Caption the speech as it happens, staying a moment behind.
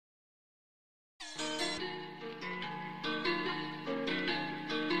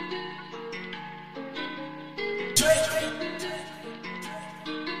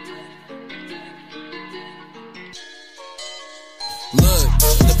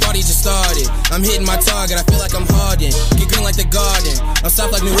party just started. I'm hitting my target, I feel like I'm Harden. Get green like the garden. I'm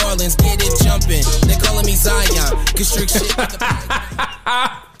soft like New Orleans, get it jumping. They calling me Zion. Constrict shit.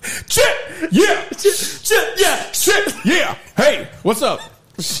 Shit, yeah, shit, yeah, shit, yeah. Hey, what's up?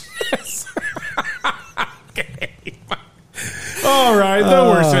 Okay. All right, the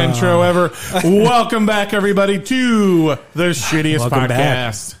worst intro ever. Welcome back, everybody, to the shittiest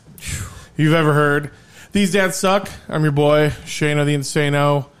podcast you've ever heard. These dads suck. I'm your boy, Shano the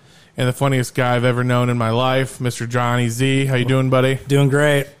Insano, and the funniest guy I've ever known in my life, Mr. Johnny Z. How you doing, buddy? Doing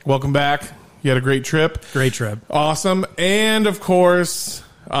great. Welcome back. You had a great trip. Great trip. Awesome. And, of course,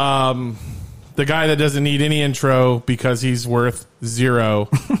 the guy that doesn't need any intro because he's worth zero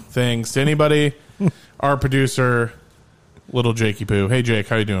things to anybody, our producer, Little Jakey Poo. Hey, Jake,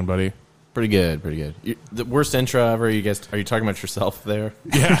 how you doing, buddy? Pretty good, pretty good. The worst intro ever. You guys, are you talking about yourself there?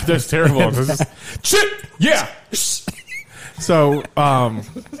 Yeah, that's terrible. Shit, yeah. So,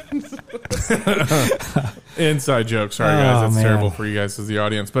 inside joke. Sorry, guys. That's terrible for you guys as the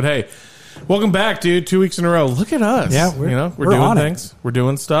audience. But hey, welcome back, dude. 2 weeks in a row. Look at us. Yeah, we're doing things. We're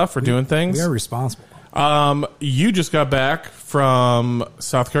doing stuff. We're doing things. We are responsible. You just got back from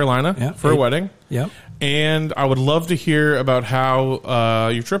South Carolina for a wedding. Yep. And I would love to hear about how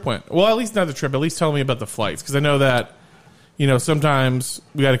your trip went. Well, at least not the trip. At least tell me about the flights. Because I know that, sometimes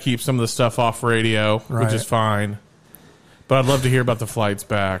we got to keep some of the stuff off radio, which is fine. But I'd love to hear about the flights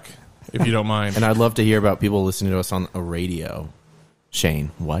back, if you don't mind. And I'd love to hear about people listening to us on a radio.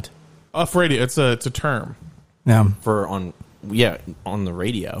 Shane, what? Off radio. It's a term. Yeah. On the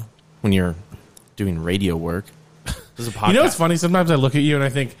radio. When you're doing radio work. This is a podcast. You know what's funny? Sometimes I look at you and I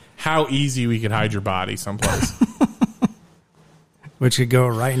think how easy we could hide your body someplace. Which could go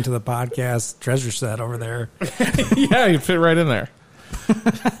right into the podcast treasure set over there. Yeah, you'd fit right in there.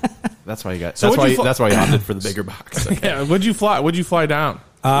 That's why you got. That's why you opted for the bigger box. Okay. Yeah. Would you fly down?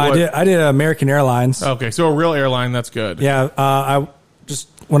 I did American Airlines. Okay, so a real airline. That's good. Yeah. I just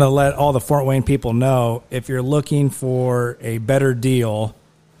want to let all the Fort Wayne people know, if you're looking for a better deal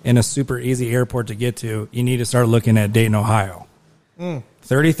in a super easy airport to get to, you need to start looking at Dayton, Ohio.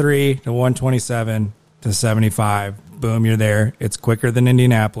 33 to 127 to 75. Boom, you're there. It's quicker than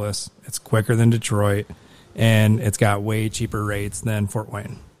Indianapolis. It's quicker than Detroit. And it's got way cheaper rates than Fort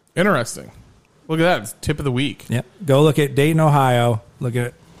Wayne. Interesting. Look at that. It's tip of the week. Yep. Go look at Dayton, Ohio. Look at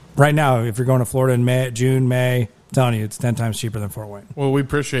it right now. If you're going to Florida in June, May, I'm telling you, it's 10 times cheaper than Fort Wayne. Well, we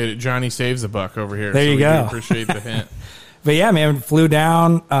appreciate it. Johnny saves a buck over here. There you go. We appreciate the hint. But yeah, man, flew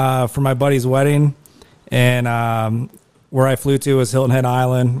down for my buddy's wedding. And where I flew to was Hilton Head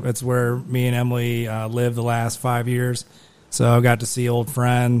Island. It's where me and Emily lived the last 5 years. So I got to see old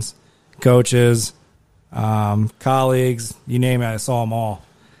friends, coaches, colleagues, you name it. I saw them all.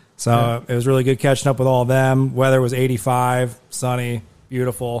 So It was really good catching up with all of them. Weather was 85, sunny,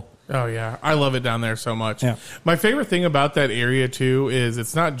 beautiful. Oh, yeah. I love it down there so much. Yeah. My favorite thing about that area, too, is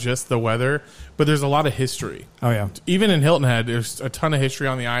it's not just the weather, but there's a lot of history. Oh, yeah. Even in Hilton Head, there's a ton of history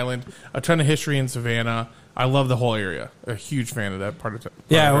on the island, a ton of history in Savannah. I love the whole area. A huge fan of that part of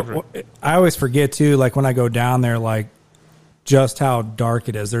it. I always forget, too, like when I go down there, like just how dark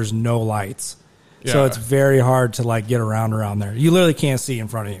it is. There's no lights. Yeah. So it's very hard to get around there. You literally can't see in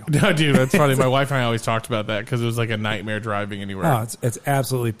front of you. No, dude, that's funny. My wife and I always talked about that because it was like a nightmare driving anywhere. No, it's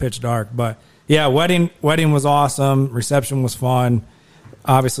absolutely pitch dark. But yeah, wedding was awesome. Reception was fun.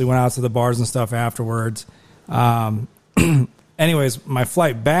 Obviously went out to the bars and stuff afterwards. Anyways, my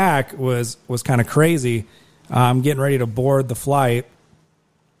flight back was kind of crazy. I'm getting ready to board the flight,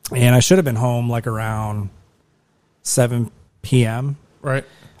 and I should have been home like around 7 p.m. Right.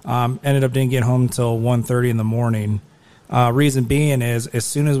 Ended up didn't get home until 1:30 in the morning. Reason being is, as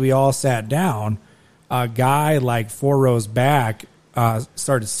soon as we all sat down, a guy like 4 rows back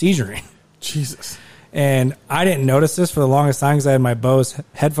started seizuring. Jesus. And I didn't notice this for the longest time because I had my Bose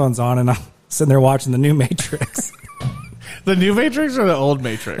headphones on, and I'm sitting there watching the new Matrix. The new Matrix or the old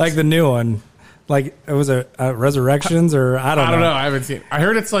Matrix? Like the new one. Like it was a Resurrections or I don't know. I haven't seen it. I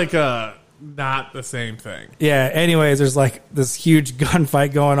heard it's like not the same thing. Yeah. Anyways, there's like this huge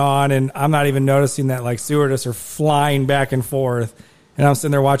gunfight going on, and I'm not even noticing that like stewardess are flying back and forth, and I'm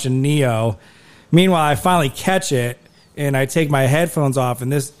sitting there watching Neo. Meanwhile, I finally catch it, and I take my headphones off,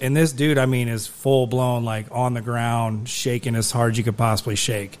 and this dude, I mean, is full blown like on the ground, shaking as hard as you could possibly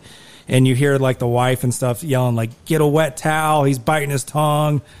shake. And you hear like the wife and stuff yelling like, "Get a wet towel!" He's biting his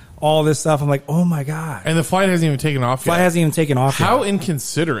tongue. All this stuff. I'm like, oh my God. And the flight hasn't even taken off yet. Flight hasn't even taken off yet. How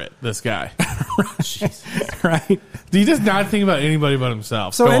inconsiderate, this guy. Right. He does not think about anybody but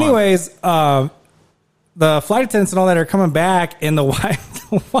himself. So anyways, the flight attendants and all that are coming back, and the wife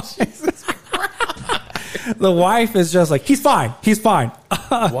The wife is just like, he's fine. He's fine.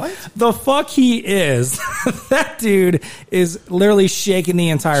 What? The fuck he is. That dude is literally shaking the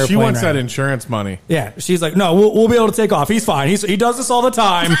entire She plane wants right that now. insurance money. Yeah. She's like, no, we'll be able to take off. He's fine. He does this all the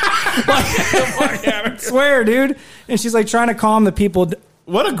time. I swear, dude. And she's like trying to calm the people.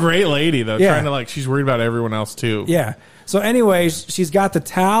 What a great lady, though. Yeah. Trying to, like, she's worried about everyone else, too. Yeah. So anyways, she's got the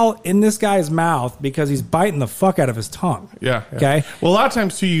towel in this guy's mouth because he's biting the fuck out of his tongue. Yeah. Okay. Well, a lot of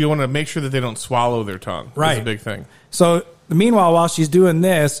times, too, you want to make sure that they don't swallow their tongue. Right. That's a big thing. So meanwhile, while she's doing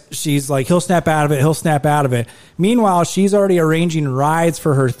this, she's like, he'll snap out of it. He'll snap out of it. Meanwhile, she's already arranging rides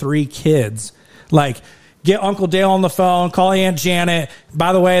for her 3 kids. Like, get Uncle Dale on the phone, call Aunt Janet.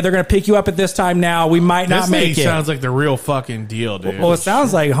 By the way, they're going to pick you up at this time now. We might not make it. This sounds like the real fucking deal, dude. Well, it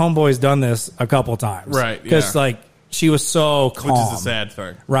sounds like Homeboy's done this a couple times. Right, Because, yeah. like, she was so calm. Which is a sad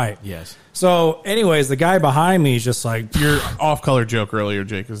thing. Right. Yes. So, anyways, the guy behind me is just like... Your off-color joke earlier,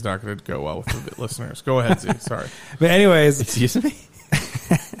 Jake, is not going to go well with the listeners. Go ahead, Z. Sorry. But anyways... Excuse me?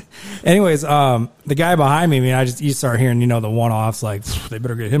 The guy behind me, you start hearing, the one-offs, like, they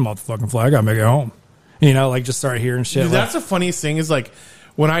better get him off the fucking flight. I got to make it home. Like, just start hearing shit. Dude, that's the funniest thing is, like,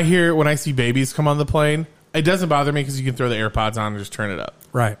 when I see babies come on the plane, it doesn't bother me because you can throw the AirPods on and just turn it up.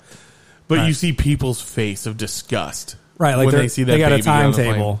 Right. But Right. you see people's face of disgust. Right, like when they see that they got a baby get on the plane.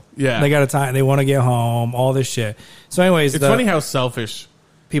 timetable. Yeah. They got a time. They want to get home, all this shit. So anyways, It's funny how selfish.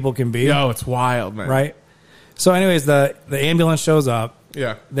 people can be. Oh, it's wild, man. Right? So anyways, the ambulance shows up.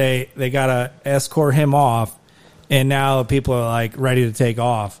 Yeah. They got to escort him off, and now people are like ready to take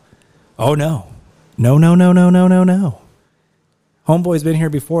off. Oh, no. No. Homeboy's been here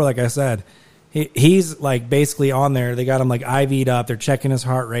before, like I said. He's like basically on there. They got him like IV'd up. They're checking his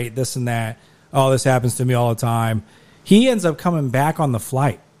heart rate, this and that. Oh, this happens to me all the time. He ends up coming back on the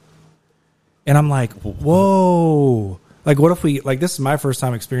flight. And I'm like, whoa. Like, what if this is my first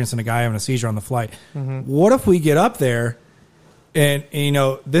time experiencing a guy having a seizure on the flight. Mm-hmm. What if we get up there and,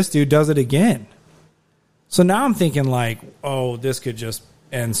 this dude does it again? So now I'm thinking like, oh, this could just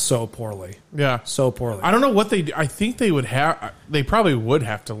end so poorly. Yeah. So poorly. I don't know what they do. I think they probably would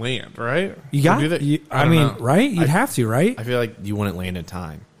have to land, right? You got, I don't know. right? You'd have to, right? I feel like you wouldn't land in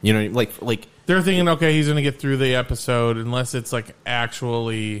time. Like They're thinking, okay, he's going to get through the episode unless it's like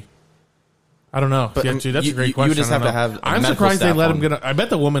actually... I don't know. But, Yeah, dude, that's a great question. You just have to have I'm medical surprised they staff let him on. get on. I bet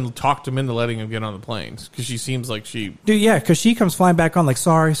the woman talked him into letting him get on the planes because she seems like she... Dude, yeah, because she comes flying back on like,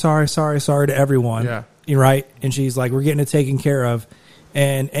 sorry to everyone. Yeah. You're right. And she's like, we're getting it taken care of.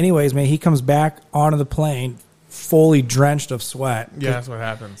 And anyways, man, he comes back onto the plane fully drenched of sweat. Yeah, that's what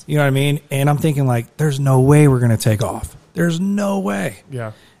happens. You know what I mean? And I'm thinking like, there's no way we're going to take off. There's no way.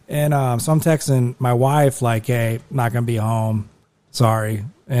 Yeah. And so I'm texting my wife like, hey, not going to be home. Sorry.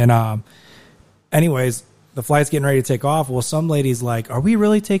 And anyways, the flight's getting ready to take off. Well, some lady's like, are we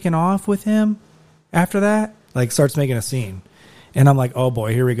really taking off with him after that? Like, starts making a scene. And I'm like, oh,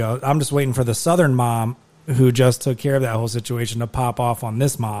 boy, here we go. I'm just waiting for the Southern mom who just took care of that whole situation to pop off on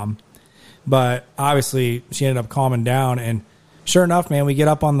this mom. But obviously, she ended up calming down. And sure enough, man, we get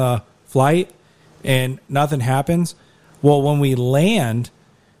up on the flight and nothing happens. Well, when we land,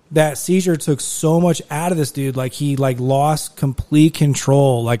 that seizure took so much out of this dude. Like, he lost complete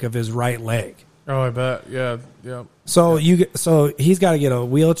control, of his right leg. Oh, I bet. Yeah. Yeah. So he's got to get a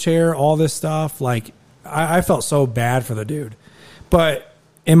wheelchair, all this stuff. Like, I felt so bad for the dude. But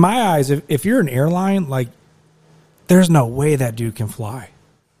in my eyes, if you're an airline, there's no way that dude can fly.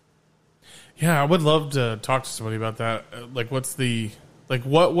 Yeah, I would love to talk to somebody about that.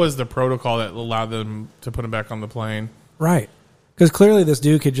 What was the protocol that allowed them to put him back on the plane? Right. Because clearly this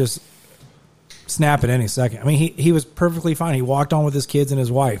dude could just snap at any second. I mean, he was perfectly fine. He walked on with his kids and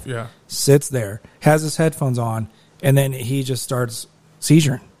his wife. Yeah. Sits there, has his headphones on, and then he just starts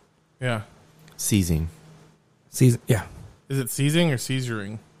seizuring. Yeah. Seizing. Yeah. Is it seizing or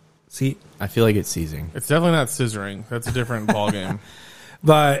seizuring? See, I feel like it's seizing. It's definitely not scissoring. That's a different ballgame.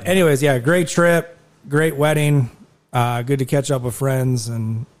 but anyways, yeah, great trip, great wedding. Good to catch up with friends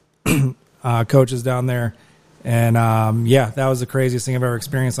and coaches down there. And that was the craziest thing I've ever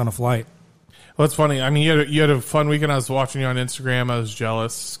experienced on a flight. Well, it's funny. I mean, you had a fun weekend. I was watching you on Instagram. I was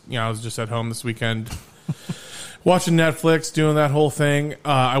jealous. I was just at home this weekend watching Netflix, doing that whole thing.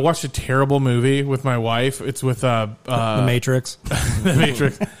 I watched a terrible movie with my wife. It's with The Matrix. The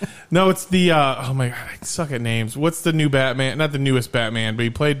Matrix. No, it's the oh my god, I suck at names. What's the new Batman? Not the newest Batman, but he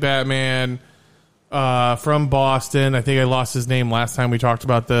played Batman from Boston. I think I lost his name last time we talked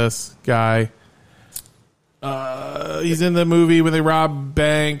about this guy. He's in the movie where they rob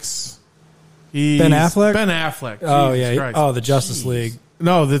banks. Ben Affleck? Ben Affleck. Oh, Jesus yeah. Christ. Oh, the Justice League.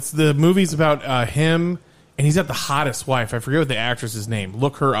 No, that's the movie's about him, and he's got the hottest wife. I forget what the actress's name.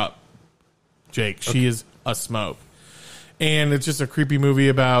 Look her up, Jake. She is a smoke. And it's just a creepy movie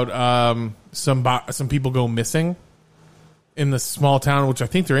about some people go missing in the small town, which I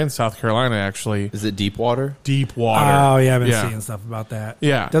think they're in South Carolina, actually. Is it Deepwater? Deepwater. Oh, yeah, I've been seeing stuff about that.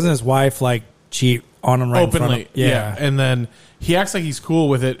 Yeah. Doesn't his wife, like, cheat on him right openly? in front of him? Yeah. And then he acts like he's cool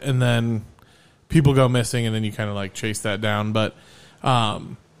with it, and then people go missing, and then you kind of, like, chase that down. But I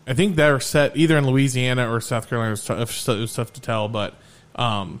think they're set either in Louisiana or South Carolina. It was tough to tell, but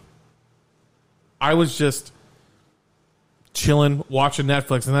I was just chilling, watching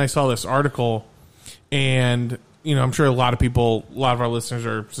Netflix, and then I saw this article, and I'm sure a lot of our listeners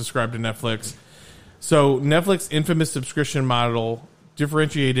are subscribed to Netflix. So Netflix infamous subscription model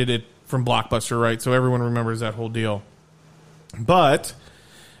differentiated it from Blockbuster, right? So everyone remembers that whole deal. But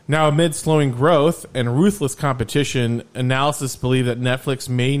now, amid slowing growth and ruthless competition, analysts believe that Netflix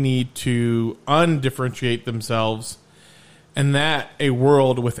may need to undifferentiate themselves, and that a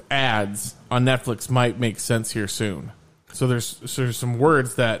world with ads on Netflix might make sense here soon. So there's some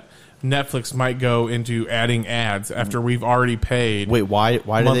words that Netflix might go into adding ads after we've already paid. Wait, why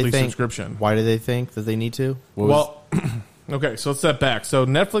do they think subscription? Why do they think that they need to? Okay, so let's step back. So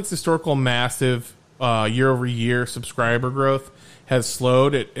Netflix historical massive year-over-year subscriber growth has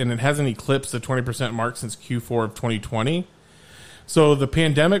slowed, and it hasn't eclipsed the 20% mark since Q4 of 2020. So the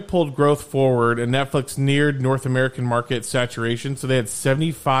pandemic pulled growth forward, and Netflix neared North American market saturation. So they had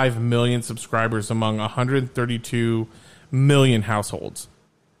 75 million subscribers among 132 million households.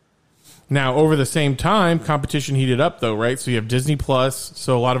 Now, over the same time, competition heated up, though, right? So you have Disney Plus.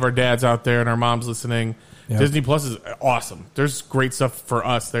 So a lot of our dads out there and our moms listening, yep. Disney Plus is awesome. There's great stuff for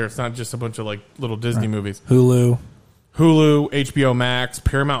us there. It's not just a bunch of like little Disney movies. Hulu, HBO Max,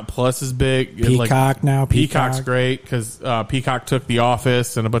 Paramount Plus is big. Peacock now. Peacock's great because Peacock took The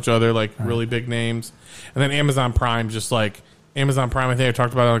Office and a bunch of other really big names. And then Amazon Prime, just like Amazon Prime, I think I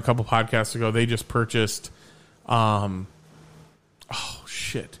talked about it on a couple podcasts ago. They just purchased,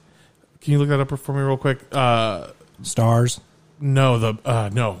 shit. Can you look that up for me real quick? Stars? No,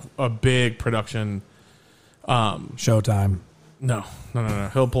 a big production. Showtime. No.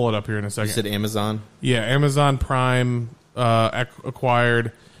 He'll pull it up here in a second. You said Amazon? Yeah, Amazon Prime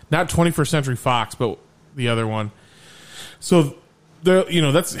acquired not 21st Century Fox, but the other one. So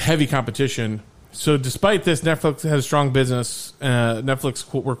that's heavy competition. So despite this, Netflix has a strong business.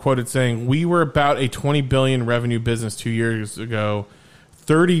 Netflix were quoted saying, "We were about a $20 billion revenue business 2 years ago,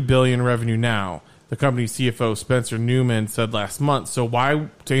 $30 billion revenue now." The company's CFO Spencer Newman said last month. So why,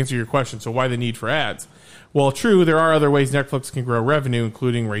 to answer your question, why the need for ads? Well, true, there are other ways Netflix can grow revenue,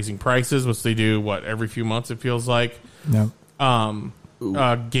 including raising prices, which they do, every few months, it feels like. No.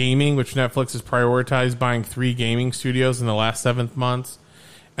 Gaming, which Netflix has prioritized buying 3 gaming studios in the last 7 months.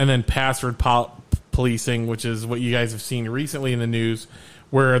 And then password policing, which is what you guys have seen recently in the news,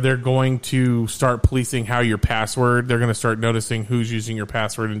 where they're going to start policing how your password, they're going to start noticing who's using your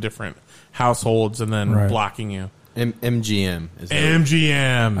password in different households and then blocking you. MGM.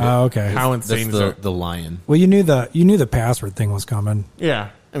 MGM. Oh, okay. How insane is that? The lion. Well, you knew the password thing was coming.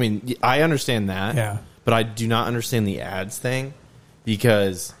 Yeah. I mean, I understand that. Yeah. But I do not understand the ads thing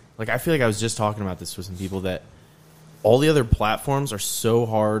because, I feel like I was just talking about this with some people that all the other platforms are so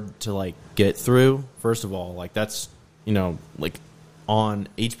hard to, get through. First of all, that's, on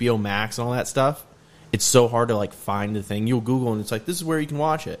HBO Max and all that stuff, it's so hard to, find the thing. You'll Google and it's this is where you can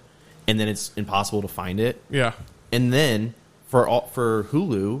watch it. And then it's impossible to find it. Yeah. And then for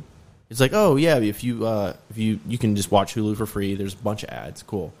Hulu, it's oh yeah, if you can just watch Hulu for free. There's a bunch of ads.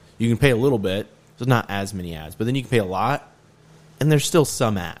 Cool. You can pay a little bit. There's not as many ads, but then you can pay a lot, and there's still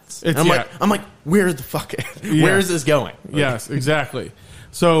some ads. And I'm like, where the fuck? Where is this going? Yes, exactly.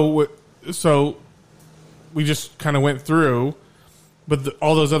 So we just kind of went through, but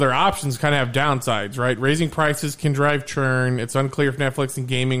all those other options kind of have downsides, right? Raising prices can drive churn. It's unclear if Netflix and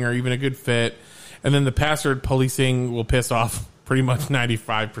gaming are even a good fit. And then the password policing will piss off pretty much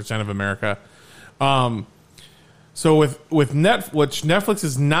 95% of America. So with which Netflix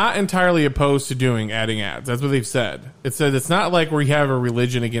is not entirely opposed to doing, adding ads. That's what they've said. It said it's not like we have a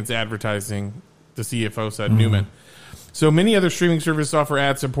religion against advertising, the CFO said, Newman. So many other streaming services offer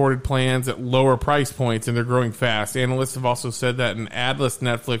ad-supported plans at lower price points, and they're growing fast. Analysts have also said that an adless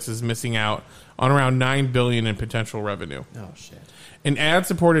Netflix is missing out on around $9 billion in potential revenue. Oh, shit. An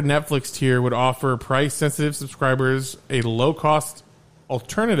ad-supported Netflix tier would offer price-sensitive subscribers a low-cost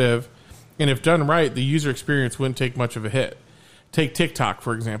alternative, and if done right, the user experience wouldn't take much of a hit. Take TikTok,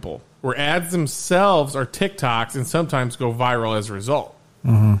 for example, where ads themselves are TikToks and sometimes go viral as a result.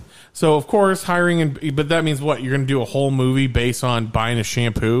 Mm-hmm. So, of course, but that means what? You're going to do a whole movie based on buying a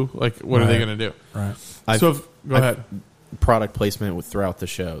shampoo? What are they going to do? Right. Go ahead. Product placement throughout the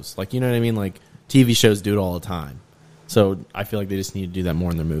shows. You know what I mean? TV shows do it all the time. So I feel like they just need to do that more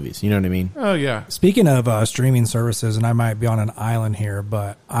in their movies. You know what I mean? Oh, yeah. Speaking of streaming services, and I might be on an island here,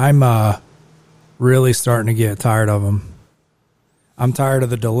 but I'm really starting to get tired of them. I'm tired of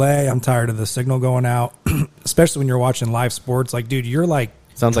the delay. I'm tired of the signal going out, especially when you're watching live sports. Like, dude, you're like...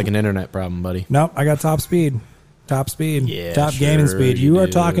 Sounds like an internet problem, buddy. Nope, I got top speed. Top speed. Yeah, top sure gaming speed. You are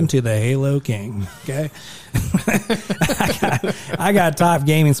do. talking to the Halo King, okay? I got top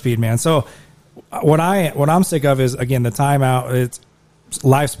gaming speed, man. So what I'm sick of is, again, the timeout. It's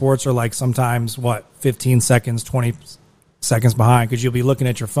live sports are like sometimes 15 seconds, 20 seconds behind, because you'll be looking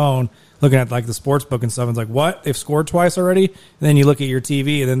at your phone, looking at like the sports book and stuff, and it's like, what? They've scored twice already? And then you look at your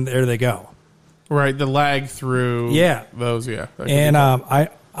TV, and then there they go. Right, the lag through those, yeah. And I'm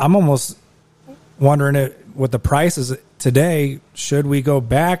almost wondering with the prices today, should we go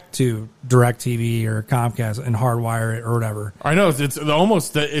back to DirecTV or Comcast and hardwire it or whatever? I know it's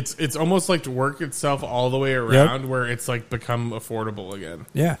almost like to work itself all the way around, where it's like become affordable again.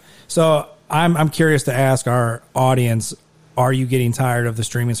 Yeah. So I'm curious to ask our audience, are you getting tired of the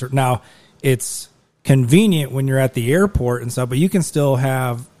streaming service? Now, it's convenient when you're at the airport and stuff, but you can still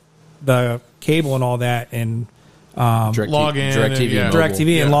have the cable and all that and log in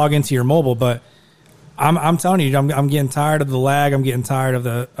DirecTV and log into your mobile. But I'm telling you, I'm getting tired of the lag. I'm getting tired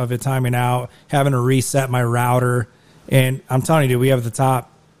of it timing out, having to reset my router. And I'm telling you, dude, we have the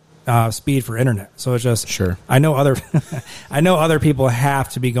top speed for internet. So it's just sure. I know other people have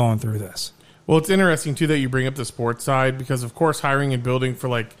to be going through this. Well, it's interesting too that you bring up the sports side, because of course hiring and building for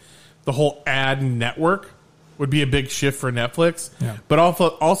like the whole ad network would be a big shift for Netflix. Yeah. But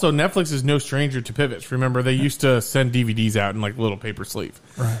also Netflix is no stranger to pivots. Remember, they used to send DVDs out in like little paper sleeve.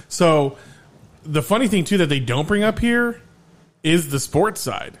 Right. So the funny thing too that they don't bring up here is the sports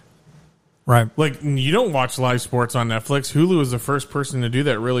side. Right. Like, you don't watch live sports on Netflix. Hulu is the first person to do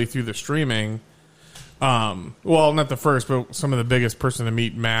that really through the streaming. Well, not the first, but some of the biggest person to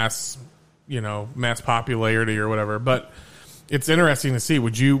meet mass popularity or whatever. But it's interesting to see.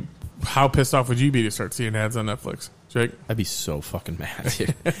 How pissed off would you be to start seeing ads on Netflix, Jake? I'd be so fucking mad,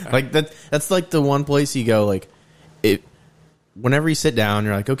 dude. Like that's like the one place you go, like, whenever you sit down,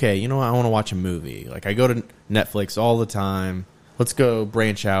 you're like, okay, you know what, I want to watch a movie. Like, I go to Netflix all the time. Let's go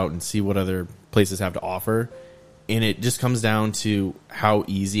branch out and see what other places have to offer. And it just comes down to how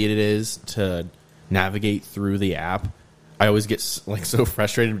easy it is to navigate through the app. I always get like so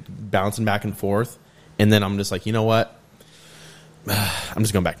frustrated bouncing back and forth. And then I'm just like, you know what? I'm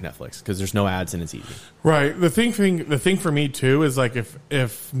just going back to Netflix because there's no ads and it's easy. Right. The thing for me too is like if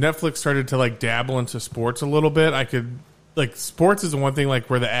Netflix started to like dabble into sports a little bit, I could, like, sports is the one thing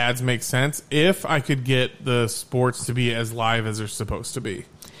like where the ads make sense if I could get the sports to be as live as they're supposed to be.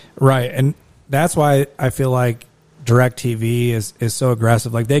 Right. And that's why I feel like DirecTV is so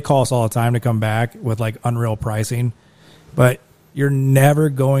aggressive. Like, they call us all the time to come back with like unreal pricing, but you're never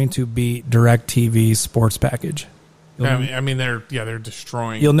going to beat DirecTV's sports package. I mean, they're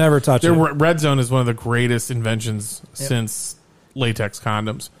destroying. You'll never touch it. Red Zone is one of the greatest inventions since latex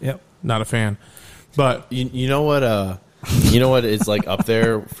condoms. Yep. Not a fan, but you know what? You know what is like up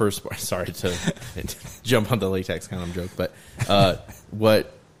there for sports? Sorry to jump on the latex condom joke, but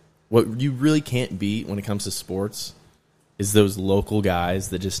what you really can't beat when it comes to sports is those local guys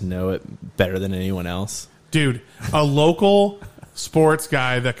that just know it better than anyone else. Dude, a local sports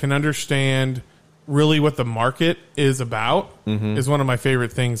guy that can understand really what the market is about is one of my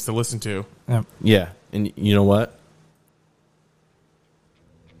favorite things to listen to. Yeah. And you know what?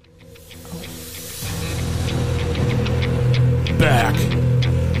 Back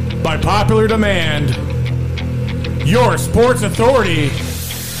by popular demand, your sports authority,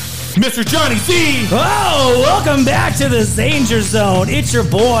 Mr. Johnny Z. Oh, welcome back to the Zanger Zone. It's your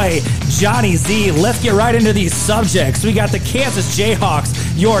boy, Johnny Z. Let's get right into these subjects. We got the Kansas Jayhawks,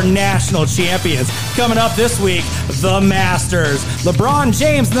 your national champions. Coming up this week, the Masters. LeBron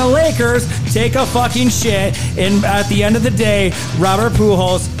James and the Lakers take a fucking shit. And at the end of the day, Robert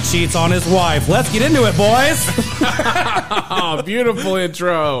Pujols cheats on his wife. Let's get into it, boys. Beautiful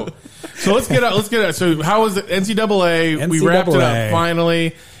intro. So let's get it. So how was it? NCAA. We wrapped it up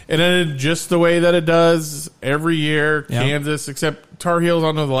finally. It ended just the way that it does every year. Yep. Kansas, except Tar Heels. I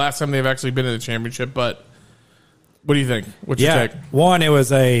don't know the last time they've actually been in the championship, but what do you think? What's your take? One, it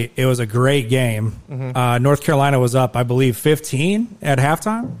was a great game. North Carolina was up, I believe, 15 at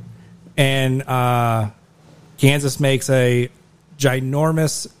halftime, and Kansas makes a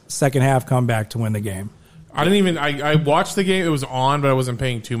ginormous second half comeback to win the game. I watched the game. It was on, but I wasn't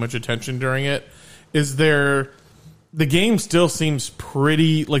paying too much attention during it. The game still seems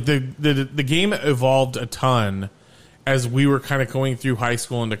pretty like the game evolved a ton, as we were kind of going through high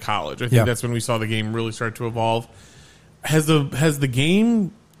school into college. I think that's when we saw the game really start to evolve. Has the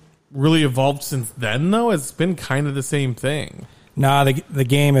game really evolved since then, though? It's been kind of the same thing. No, the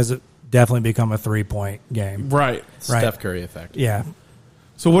game has definitely become a 3-point game. Right. Steph Curry effect. Yeah.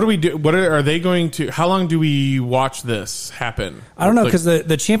 So what do we do? What are they going to? How long do we watch this happen? I don't know, because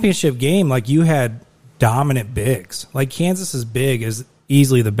the championship game, like, you had dominant bigs. Like, Kansas's big is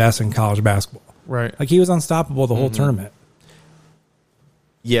easily the best in college basketball. Right. Like, he was unstoppable the whole tournament.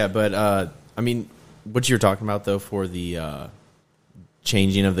 Yeah, but I mean, what you're talking about though for the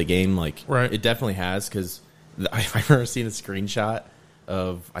changing of the game, like, it definitely has, because I remember seeing a screenshot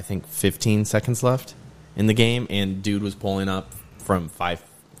of, I think, 15 seconds left in the game, and dude was pulling up from 5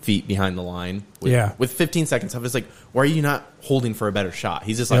 feet behind the line with 15 seconds left. It's like, why are you not holding for a better shot?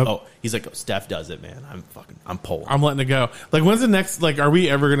 He's just like, Steph does it, man. I'm pulling. I'm letting it go. Like, when's the next, like, are we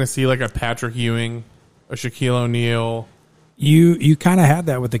ever going to see, like, a Patrick Ewing, a Shaquille O'Neal? You kind of had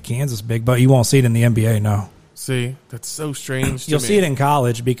that with the Kansas big, but you won't see it in the NBA, no. See, that's so strange to You'll me. see it in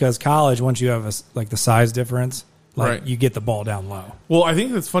college, because college, once you have the size difference, like, you get the ball down low. Well, I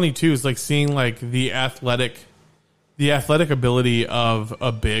think that's funny too, is like seeing like the athletic ability of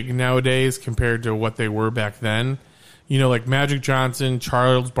a big nowadays compared to what they were back then. You know, like Magic Johnson,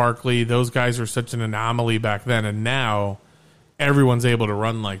 Charles Barkley, those guys were such an anomaly back then, and now everyone's able to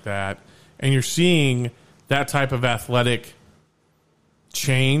run like that. And you're seeing that type of athletic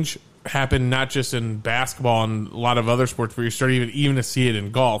change happen not just in basketball and a lot of other sports, but you're starting even to see it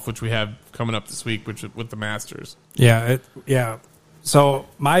in golf, which we have coming up this week, which with the Masters. Yeah, So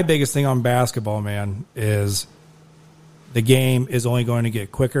my biggest thing on basketball, man, is the game is only going to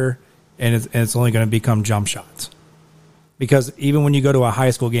get quicker, and it's only going to become jump shots. Because even when you go to a high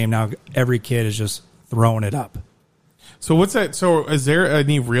school game now, every kid is just throwing it up. So what's that? So is there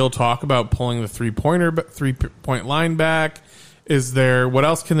any real talk about pulling the 3-point line back? Is there, what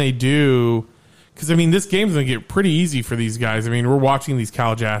else can they do? Because, I mean, this game's going to get pretty easy for these guys. I mean, we're watching these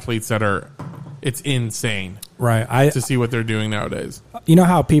college athletes that are, it's insane. Right. To see what they're doing nowadays. You know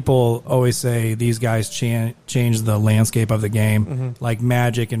how people always say these guys change the landscape of the game? Mm-hmm. Like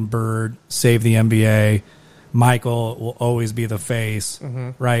Magic and Bird saved the NBA. Michael will always be the face,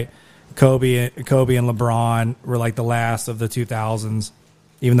 right? Kobe and LeBron were like the last of the 2000s,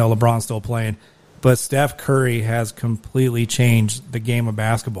 even though LeBron's still playing. But Steph Curry has completely changed the game of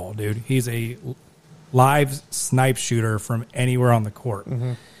basketball, dude. He's a live snipe shooter from anywhere on the court.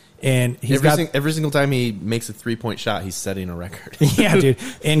 Mm-hmm. And he's every single time he makes a 3-point shot, he's setting a record. Yeah, dude.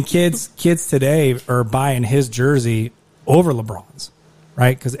 And kids today are buying his jersey over LeBron's,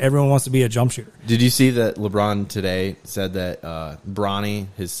 right? Because everyone wants to be a jump shooter. Did you see that LeBron today said that Bronny,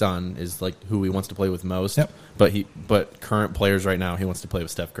 his son, is like who he wants to play with most? Yep. But current players right now, he wants to play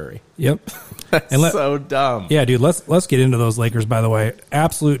with Steph Curry. Yep. That's so dumb. Yeah, dude. Let's get into those Lakers. By the way,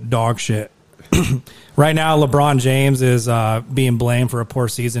 absolute dog shit. Right now, LeBron James is being blamed for a poor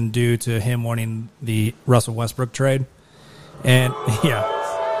season due to him wanting the Russell Westbrook trade, and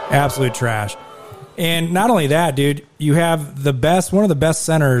yeah, absolute trash. And not only that, dude, you have one of the best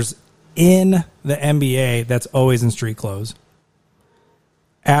centers in the NBA that's always in street clothes.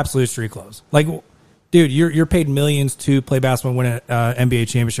 Absolute street clothes. Like, dude, you're paid millions to play basketball and win an NBA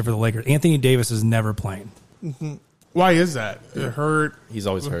championship for the Lakers. Anthony Davis is never playing. Mm-hmm. Why is that? It hurt. He's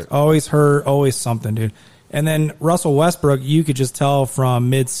always hurt. Always hurt. Always something, dude. And then Russell Westbrook, you could just tell from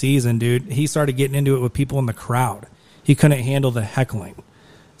mid-season, dude, he started getting into it with people in the crowd. He couldn't handle the heckling.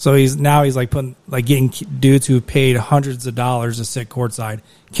 So he's getting dudes who paid hundreds of dollars to sit courtside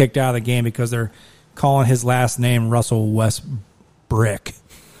kicked out of the game because they're calling his last name Russell Westbrick.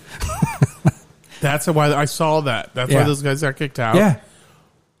 That's why I saw that. That's why those guys got kicked out. Yeah.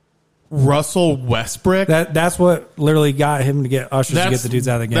 Russell Westbrook? That's what literally got him to get ushers to get the dudes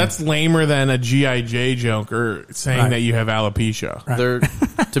out of the game. That's lamer than a G.I.J. joke or saying that you have alopecia. Right. They're,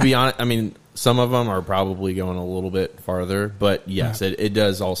 to be honest, I mean, some of them are probably going a little bit farther, but yes, it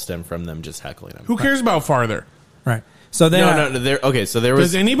does all stem from them just heckling them. Who cares about farther? Right. So then, okay. So there was.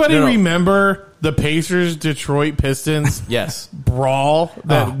 Does anybody remember the Pacers Detroit Pistons? Yes. Brawl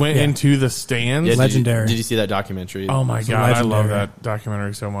that went into the stands? Yeah, legendary. Did you see that documentary? Oh my god, I love legendary. that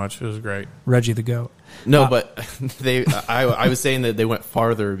documentary so much. It was great. Reggie the Goat. No, but I was saying that they went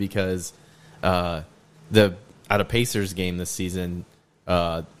farther because at a Pacers game this season,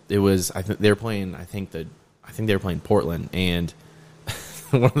 it was they were playing Portland, and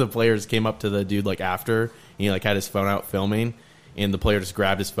one of the players came up to the dude after, and he had his phone out filming, and the player just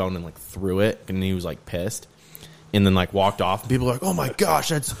grabbed his phone and threw it, and he was pissed, and then walked off. And people were like, "Oh my gosh,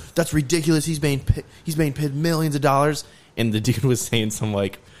 that's ridiculous! He's being paid millions of dollars." And the dude was saying some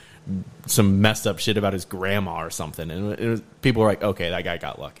some messed up shit about his grandma or something, and people were like, okay, that guy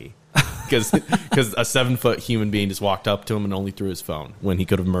got lucky. Because a 7-foot human being just walked up to him and only threw his phone when he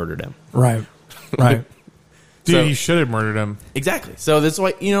could have murdered him. Right. Dude, So- he should have murdered him. Exactly. So that's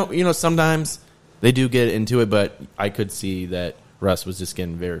why sometimes they do get into it, but I could see that Russ was just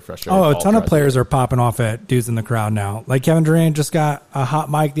getting very frustrated. Oh, a all ton of throughout players the- are popping off at dudes in the crowd now. Like Kevin Durant just got a hot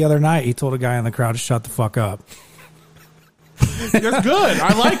mic the other night. He told a guy in the crowd to shut the fuck up. That's good.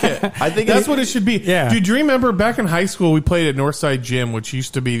 I like it. I think that's what it should be. Yeah. Dude, do you remember back in high school we played at Northside Gym, which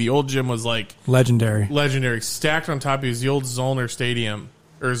used to be the old gym was like Legendary. stacked on top of the old Zollner Stadium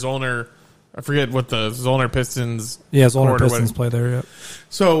or Zollner. I forget what the Zollner Pistons. Yeah, Zollner court or Pistons whatever. play there. Yep.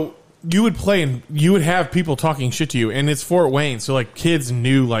 So you would play and you would have people talking shit to you, and it's Fort Wayne, so like kids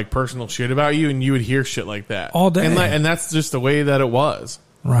knew like personal shit about you, and you would hear shit like that All day. and that's just the way that it was.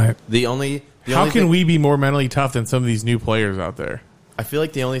 Right. How can we be more mentally tough than some of these new players out there? I feel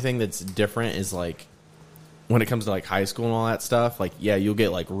like the only thing that's different is like when it comes to like high school and all that stuff. Like, yeah, you'll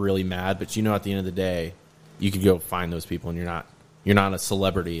get like really mad, but at the end of the day, you could go find those people, and you're not a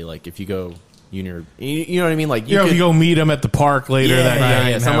celebrity. Like if you go you know what I mean? Like if you go meet them at the park later that night,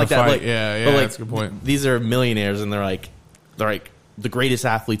 and something like that. Like, but that's a good point. These are millionaires, and they're like the greatest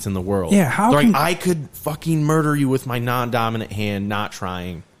athletes in the world. Yeah, how they're can- like, I could fucking murder you with my non-dominant hand, not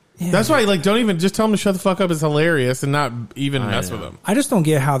trying. Yeah. That's why, like, don't even just tell them to shut the fuck up. It's hilarious, and not even I mess know. with them. I just don't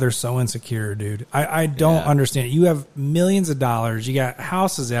get how they're so insecure, dude. I don't understand. You have millions of dollars. You got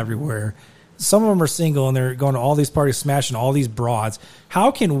houses everywhere. Some of them are single, and they're going to all these parties, smashing all these broads. How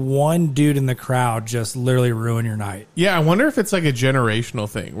can one dude in the crowd just literally ruin your night? Yeah, I wonder if it's like a generational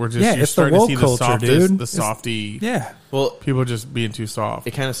thing. We're just you're it's the starting to woke see the culture, softest, dude. the softy. Yeah. Well, People just being too soft.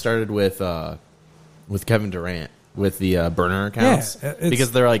 it kind of started with Kevin Durant with the burner accounts, it's-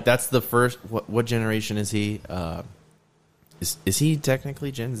 because they're like, that's the first. What generation is he? Is he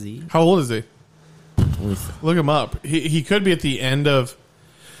technically Gen Z? How old is he? Look him up. He could be at the end of.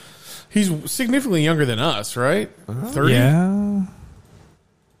 He's significantly younger than us, right? 30? Yeah.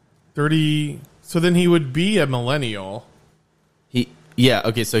 30. So then he would be a millennial.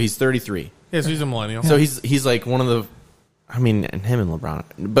 Okay, so he's 33. Yeah, so he's a millennial. So he's like one of the, I mean, and him and LeBron.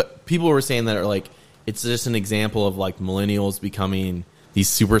 But people were saying that are like, it's just an example of like millennials becoming these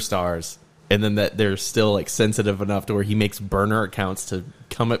superstars, and then that they're still like sensitive enough to where he makes burner accounts to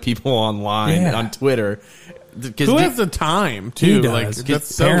come at people online Yeah. on Twitter. Who has the time too? He does, Like 'cause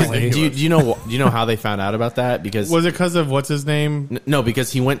that's so apparently- ridiculous. do you know how they found out about that? Because Was it because of what's his name? no,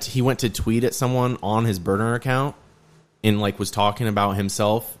 because he went to tweet at someone on his burner account and like was talking about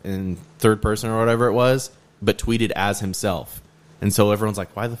himself in third person or whatever it was, but tweeted as himself. And so everyone's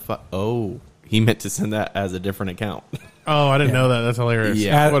like, why the fuck? Oh, he meant to send that as a different account. Oh, I didn't know that. That's hilarious.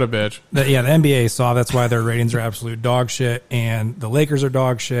 Yeah. What a bitch. The NBA saw that's why their ratings are absolute dog shit, and the Lakers are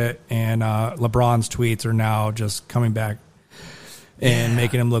dog shit, and LeBron's tweets are now just coming back and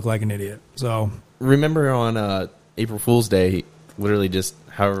making him look like an idiot. So Remember on April Fool's Day, literally just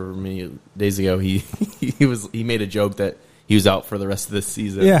however many days ago, he made a joke that he was out for the rest of this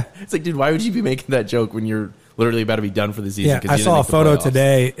season. Yeah. It's like, dude, why would you be making that joke when you're literally about to be done for the season? yeah, 'cause I you didn't saw a make the photo playoffs?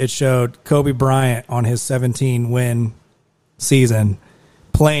 today. It showed Kobe Bryant on his 17-win season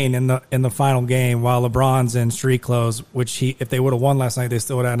playing in the final game while LeBron's in street clothes, which if they would have won last night, they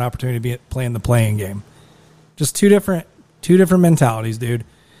still would have had an opportunity to be playing the playing game. Just two different mentalities, dude.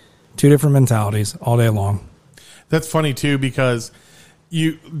 Two different mentalities all day long. That's funny too because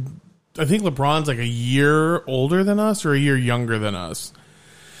I think LeBron's like a year older than us or a year younger than us.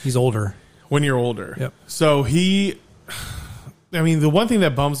 He's older. When you're older. Yep. So the one thing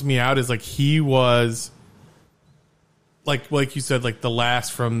that bums me out is like he was like you said, like the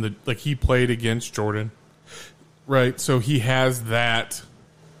last from the, like he played against Jordan. Right. So he has that.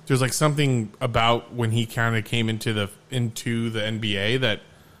 There's like something about when he kind of came into the NBA that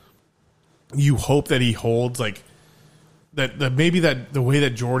you hope that he holds like that maybe that the way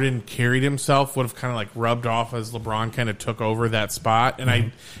that Jordan carried himself would have kind of like rubbed off as LeBron kind of took over that spot. And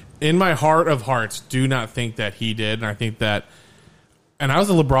I, in my heart of hearts, do not think that he did. And I think that, and I was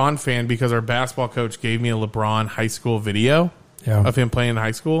a LeBron fan because our basketball coach gave me a LeBron high school video of him playing in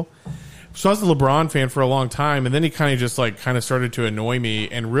high school. So I was a LeBron fan for a long time. And then he kind of started to annoy me.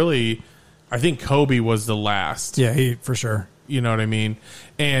 And really, I think Kobe was the last. Yeah, he for sure. You know what I mean?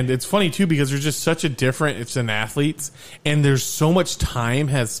 And it's funny, too, because there's just such a difference. It's in athletes. And there's so much time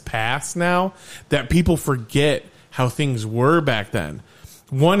has passed now that people forget how things were back then.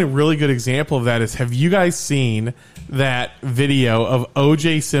 One really good example of that is, have you guys seen that video of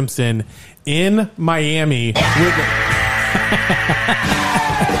O.J. Simpson in Miami with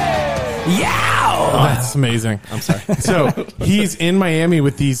That's amazing. I'm sorry. So he's in Miami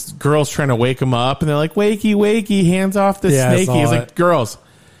with these girls trying to wake him up, and they're like, "Wakey, wakey, hands off the snakey." He's like, "Girls,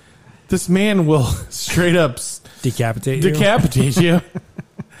 this man will straight up decapitate you,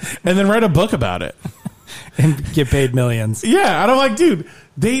 and then write a book about it and get paid millions." Yeah, and I'm like, dude,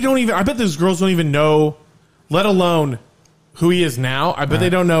 they don't even. I bet those girls don't even know, let alone who he is now. I bet they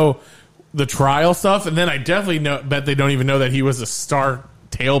don't know the trial stuff, and then I definitely bet they don't even know that he was a star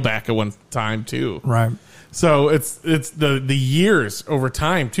tailback at one time too. Right. So it's the years over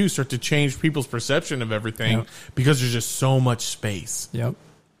time too start to change people's perception of everything because there's just so much space. Yep.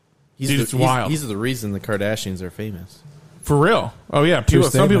 It's wild. He's the reason the Kardashians are famous. For real. Oh yeah.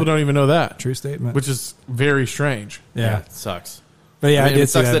 Some people don't even know that. True statement. Which is very strange. Yeah. It sucks. But yeah, I mean, did it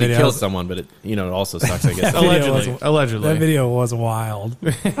sucks see that video. he killed someone, but it also sucks, I guess. Allegedly. That video was wild.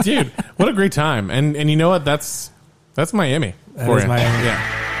 Dude, what a great time. And you know what? That's Miami. That is Miami.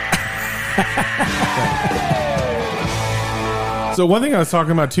 Yeah. So one thing I was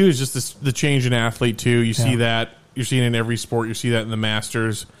talking about too is just the change in athlete too. You see that. You're seeing it in every sport. You see that in the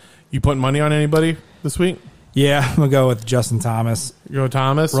Masters. You putting money on anybody this week? Yeah, I'm going to go with Justin Thomas. You go with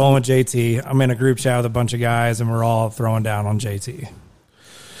Thomas? Rolling with JT. I'm in a group chat with a bunch of guys, and we're all throwing down on JT.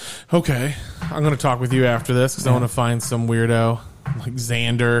 Okay. I'm going to talk with you after this because I want to find some weirdo like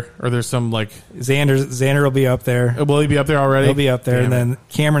Xander, or there's some like... Xander will be up there. Will he be up there already? He'll be up there. Damn and then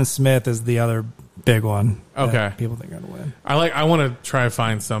Cameron Smith is the other big one. Okay. People think are going to win. I want to try to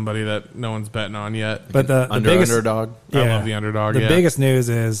find somebody that no one's betting on yet. But the biggest underdog. I love the underdog. The biggest news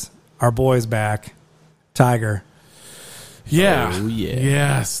is our boy's back, Tiger. Yeah. Oh, yeah.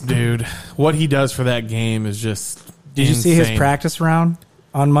 Yes, dude. What he does for that game is just Did you see his practice round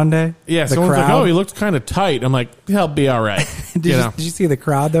on Monday? Yeah, the someone's crowd. like, oh, he looked kind of tight. I'm like, he'll be all right. Did you see the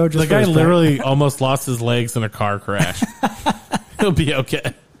crowd, though? The guy literally almost lost his legs in a car crash. He'll be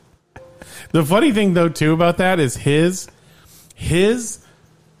okay. The funny thing, though, too, about that is his.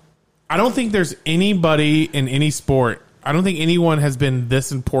 I don't think there's anybody in any sport. I don't think anyone has been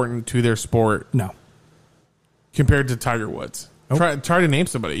this important to their sport. No. Compared to Tiger Woods. Nope. Try to name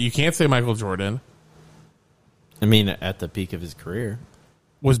somebody. You can't say Michael Jordan. I mean, at the peak of his career.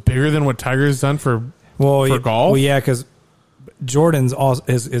 Was bigger than what Tiger's done for golf? Well, yeah, because Jordan's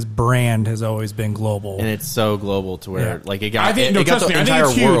his brand has always been global, and it's so global to where it got the I entire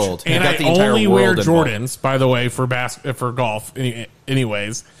think it's world. And I only wear Jordans, by the way, for golf.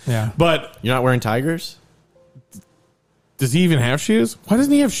 Anyways, yeah. But you're not wearing Tigers. Does he even have shoes? Why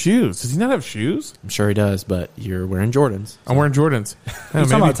doesn't he have shoes? Does he not have shoes? I'm sure he does, but you're wearing Jordans. I'm wearing Jordans. You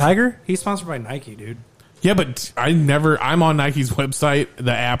talking about Tiger? He's sponsored by Nike, dude. Yeah, but I'm on Nike's website,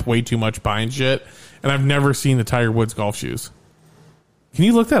 the app, way too much buying shit, and I've never seen the Tiger Woods golf shoes. Can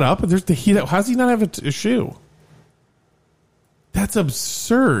you look that up? How does he not have a shoe? That's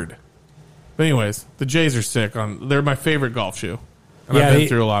absurd. But anyways, the Jays are sick. They're my favorite golf shoe, and I've been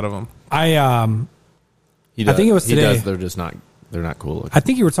through a lot of them. I think it was today. They're just not. They're not cool looking. I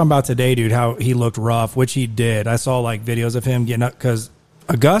think you were talking about today, dude. How he looked rough, which he did. I saw like videos of him getting up because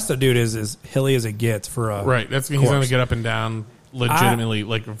Augusta, dude, is as hilly as it gets for a right. He's going to get up and down legitimately,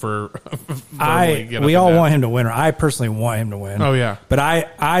 we all want him to win. Or I personally want him to win. Oh yeah, but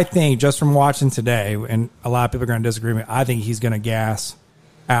I think just from watching today, and a lot of people are going to disagree with me. I think he's going to gas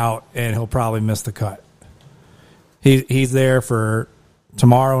out and he'll probably miss the cut. He's there for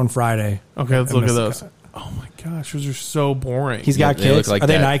tomorrow and Friday. Okay, let's look at those. Oh my gosh, those are so boring. He's got kicks. Are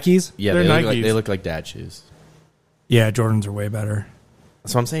they Nikes? Yeah, they're Nikes. They look like dad shoes. Yeah, Jordans are way better.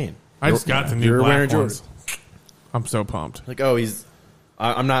 That's what I'm saying. I just got the new black ones. Jordans. I'm so pumped. Like,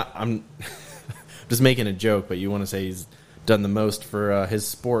 I'm just making a joke, but you want to say he's done the most for his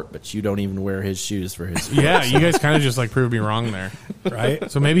sport, but you don't even wear his shoes for his sport. Yeah, you guys kind of just like proved me wrong there.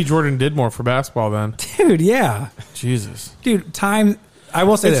 Right? So maybe Jordan did more for basketball then. Dude, yeah. Jesus. Dude, I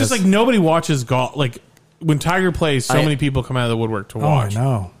will say it's this. just like nobody watches golf. Like when Tiger plays, so many people come out of the woodwork to watch. Oh, I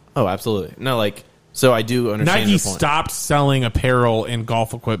know. Oh, absolutely. No, like, so I do understand Nike your point. stopped selling apparel and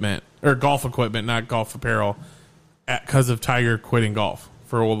golf equipment, not golf apparel, because of Tiger quitting golf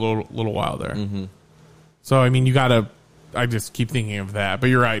for a little while there. Mm-hmm. So, I mean, I just keep thinking of that. But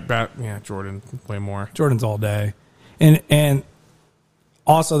you're right. Jordan, way more. Jordan's all day. And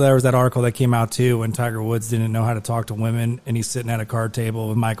also there was that article that came out, too, when Tiger Woods didn't know how to talk to women, and he's sitting at a card table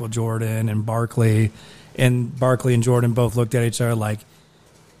with Michael Jordan and Barkley, and Barkley and Jordan both looked at each other like,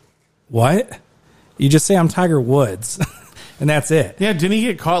 what? You just say I'm Tiger Woods, and that's it. Yeah, didn't he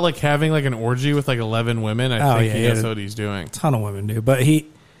get caught like having like an orgy with like 11 women? I think that's what he's doing. A ton of women do. But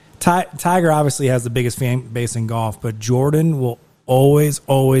Tiger obviously has the biggest fan base in golf, but Jordan will always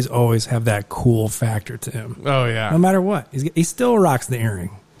have that cool factor to him. Oh, yeah. No matter what. He still rocks the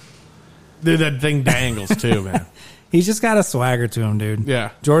earring. Dude, that thing dangles too, man. He's just got a swagger to him, dude.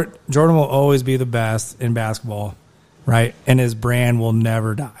 Yeah. Jordan will always be the best in basketball, right? And his brand will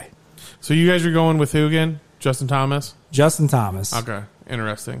never die. So you guys are going with who again? Justin Thomas? Justin Thomas. Okay.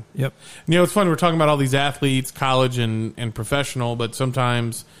 Interesting. Yep. You know, it's funny. We're talking about all these athletes, college and professional, but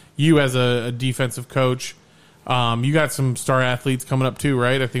sometimes you as a defensive coach, you got some star athletes coming up too,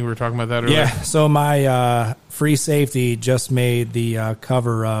 right? I think we were talking about that earlier. Yeah. So my free safety just made the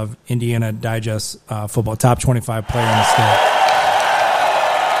cover of Indiana Digest football, top 25 player in the state.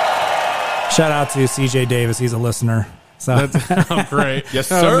 Shout out to CJ Davis. He's a listener. So That's great. Yes,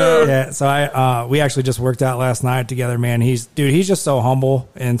 sir. yeah. So we actually just worked out last night together, man. He's just so humble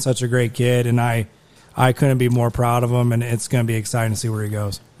and such a great kid. And I couldn't be more proud of him. And it's going to be exciting to see where he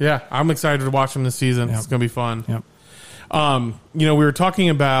goes. Yeah. I'm excited to watch him this season. Yep. It's going to be fun. Yep. You know, we were talking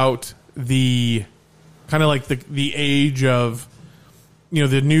about the kind of like the age of, you know,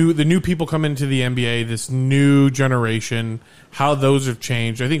 the new people come into the NBA, this new generation, how those have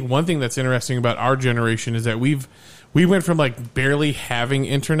changed. I think one thing that's interesting about our generation is that we went from like barely having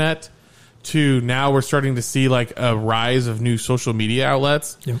internet to now we're starting to see like a rise of new social media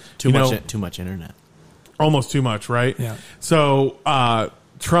outlets. Yep. Too much internet. Almost too much, right? Yeah. So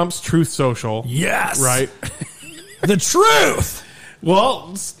Trump's Truth Social. Yes. Right? The truth.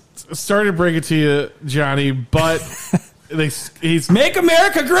 Well, started to bring it to you, Johnny, but he's Make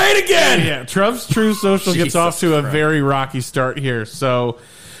America great again. Yeah, Trump's Truth Social gets off to a very rocky start here. So,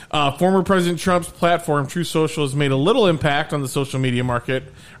 former President Trump's platform, Truth Social, has made a little impact on the social media market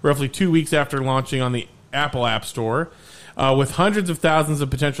roughly 2 weeks after launching on the Apple App Store, with hundreds of thousands of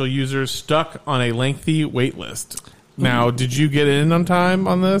potential users stuck on a lengthy wait list. Now, did you get in on time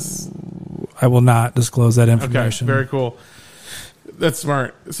on this? I will not disclose that Okay, information. very cool. That's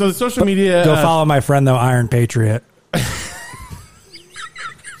smart. So the social media... Go follow my friend, though, Iron Patriot.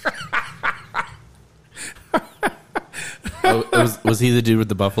 Was he the dude with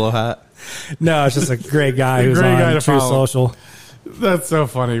the buffalo hat? No, it's just a great guy who's Great guy on to True follow. Social. That's so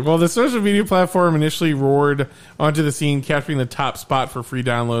funny. Well, the social media platform initially roared onto the scene, capturing the top spot for free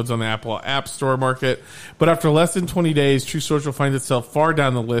downloads on the Apple App Store market. But after less than 20 days, True Social finds itself far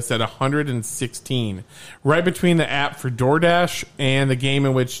down the list at 116, right between the app for DoorDash and the game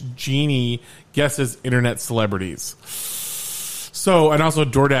in which Genie guesses internet celebrities. So, and also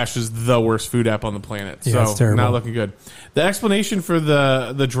DoorDash is the worst food app on the planet. Yeah, it's so, terrible. not looking good. The explanation for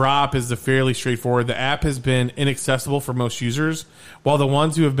the drop is fairly straightforward. The app has been inaccessible for most users, while the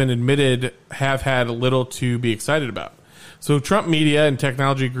ones who have been admitted have had little to be excited about. So, Trump Media and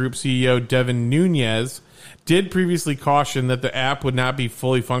Technology Group CEO Devin Nunes did previously caution that the app would not be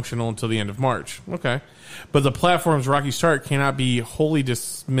fully functional until the end of March. Okay. But the platform's rocky start cannot be wholly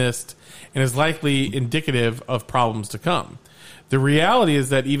dismissed and is likely indicative of problems to come. The reality is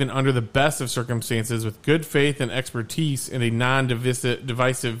that even under the best of circumstances, with good faith and expertise in a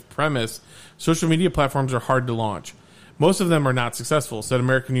non-divisive premise, social media platforms are hard to launch. Most of them are not successful, said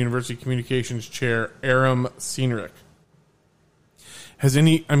American University Communications Chair Aram Seinrich.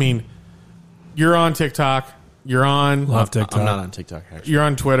 You're on TikTok. You're on... Love TikTok. I'm not on TikTok, actually. You're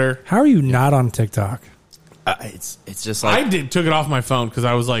on Twitter. How are you not on TikTok? It's just like... Took it off my phone because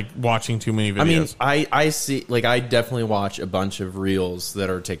I was like watching too many videos. I mean, I see... Like, I definitely watch a bunch of reels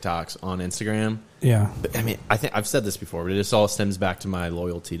that are TikToks on Instagram. Yeah. But, I mean, I think I've said this before, but it just all stems back to my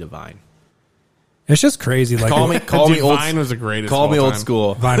loyalty to Vine. It's just crazy. Like Call me old. Vine was the greatest. Call me of all old time.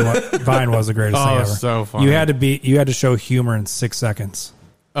 school. Vine was the greatest thing ever. So funny. You had to show humor in 6 seconds.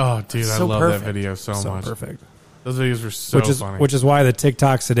 Oh, dude, I So love perfect. that video so much. Perfect. Those videos were so funny. Which is why the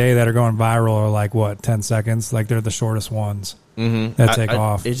TikToks today that are going viral are like, what, 10 seconds? Like, they're the shortest ones that take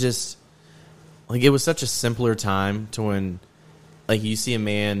off. It just... Like, it was such a simpler time to when... Like, you see a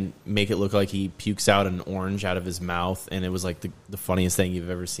man make it look like he pukes out an orange out of his mouth, and it was, like, the funniest thing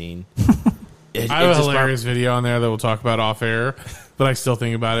you've ever seen. I have a hilarious video on there that we'll talk about off air, but I still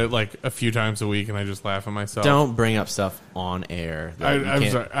think about it like a few times a week, and I just laugh at myself. Don't bring up stuff on air. I'm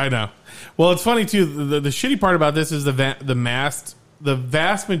sorry. I know. Well, it's funny too. The shitty part about this is the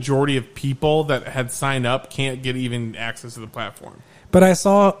vast majority of people that had signed up can't get even access to the platform. But I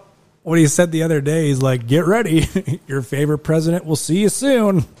saw what he said the other day. He's like, get ready. Your favorite president will see you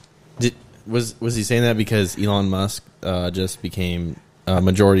soon. Was he saying that because Elon Musk just became a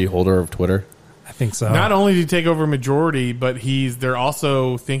majority holder of Twitter? I think so. Not only did he take over majority, but they're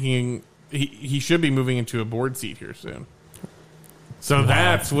also thinking he should be moving into a board seat here soon. So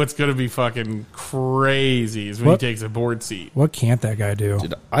that's what's going to be fucking crazy is when he takes a board seat. What can't that guy do?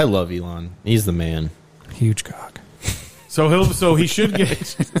 Dude, I love Elon. He's the man. Huge cock. So he should get.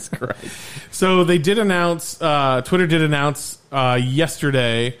 Jesus Christ. So they did announce. Twitter did announce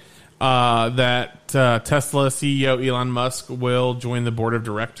yesterday that Tesla CEO Elon Musk will join the board of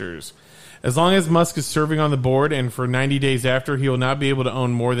directors. As long as Musk is serving on the board and for 90 days after, he will not be able to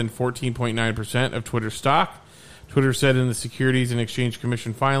own more than 14.9% of Twitter stock. Twitter said in the Securities and Exchange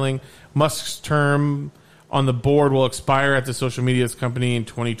Commission filing, Musk's term on the board will expire at the social media's company in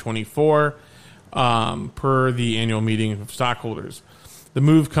 2024, per the annual meeting of stockholders. The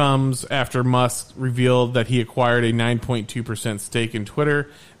move comes after Musk revealed that he acquired a 9.2% stake in Twitter,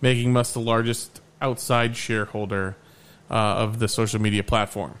 making Musk the largest outside shareholder of the social media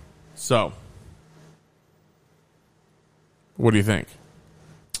platform. So, what do you think?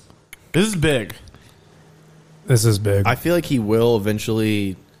 This is big. This is big. I feel like he will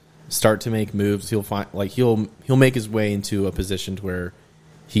eventually start to make moves. He'll find he'll make his way into a position to where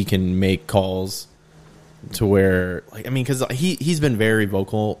he can make calls to where because he's been very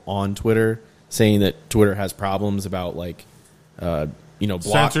vocal on Twitter saying that Twitter has problems about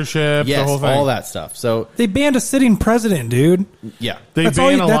censorship, yes, the whole thing, all that stuff. So they banned a sitting president, dude. Yeah, they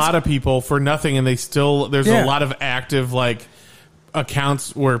ban a lot of people for nothing, and there's a lot of active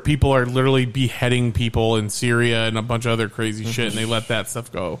accounts where people are literally beheading people in Syria and a bunch of other crazy shit, and they let that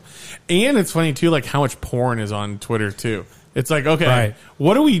stuff go. And it's funny too, how much porn is on Twitter too. It's okay,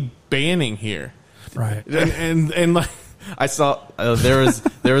 what are we banning here? Right. And I saw there was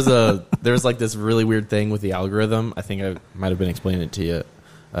this really weird thing with the algorithm. I think I might have been explaining it to you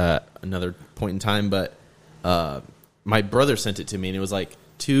another point in time, but my brother sent it to me, and it was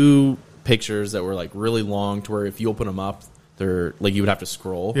two pictures that were really long, to where if you open them up, they're you would have to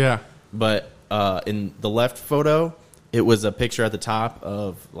scroll. Yeah. But in the left photo, it was a picture at the top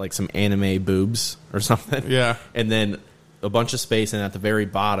of some anime boobs or something. Yeah. And then a bunch of space, and at the very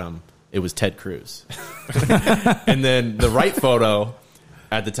bottom, it was Ted Cruz. And then the right photo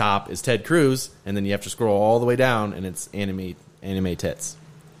at the top is Ted Cruz, and then you have to scroll all the way down, and it's anime tits.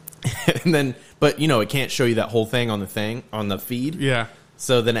 And then, but it can't show you that whole thing on the feed. Yeah.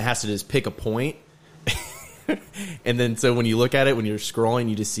 So then it has to just pick a point. And then so when you look at it, when you're scrolling,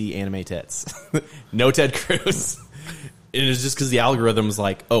 you just see anime tits. No Ted Cruz. And it's just because the algorithm's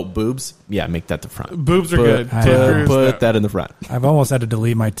boobs? Yeah, make that the front. Boobs are good. Put that in the front. I've almost had to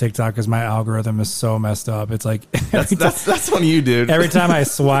delete my TikTok because my algorithm is so messed up. It's that's on you, dude. Every time I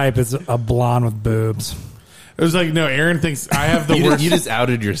swipe, it's a blonde with boobs. It was no, Aaron thinks I have the worst. You just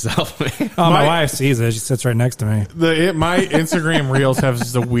outed yourself, man. Oh, my wife sees it. She sits right next to me. My Instagram Reels have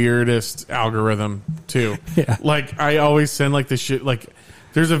the weirdest algorithm, too. Yeah. I always send, the shit,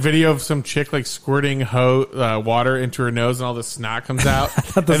 there's a video of some chick, squirting water into her nose, and all the snot comes out. I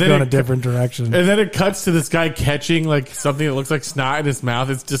thought this was going a different direction. And then it cuts to this guy catching, something that looks like snot in his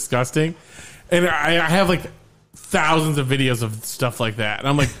mouth. It's disgusting. And I have, thousands of videos of stuff like that. And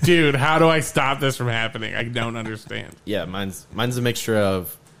I'm dude, how do I stop this from happening? I don't understand. Yeah, mine's a mixture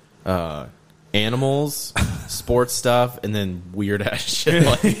of animals, sports stuff, and then weird ass shit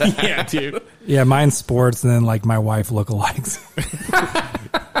like that. Yeah, dude. Yeah, mine's sports, and then my wife lookalikes.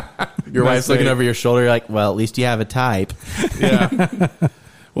 Your wife's looking over your shoulder. You're well, at least you have a type. Yeah.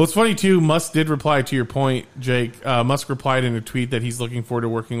 Well, it's funny too. Musk did reply to your point, Jake. Musk replied in a tweet that he's looking forward to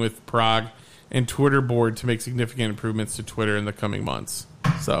working with Prague and Twitter board to make significant improvements to Twitter in the coming months.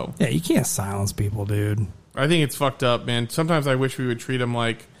 So yeah, you can't silence people, dude. I think it's fucked up, man. Sometimes I wish we would treat them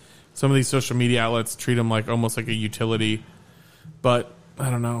like some of these social media outlets treat them almost like a utility. But I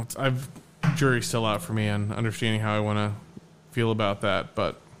don't know. Jury's still out for me on understanding how I want to feel about that.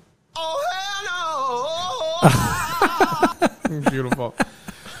 But beautiful.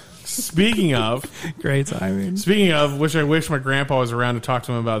 Speaking of, great timing. Speaking of, I wish my grandpa was around to talk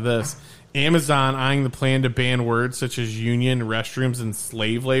to him about this. Amazon eyeing the plan to ban words such as union, restrooms, and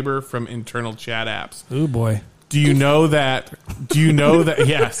slave labor from internal chat apps. Oh boy. Do you know that?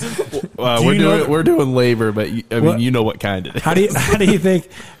 Yes. We're doing labor, but you know what kind it is. How do you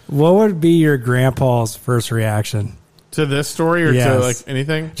think? What would be your grandpa's first reaction to this story, or to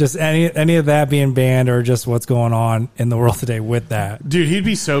anything? Just any of that being banned, or just what's going on in the world today with that? Dude, he'd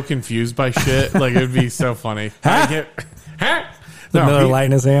be so confused by shit. It'd be so funny. Miller Lite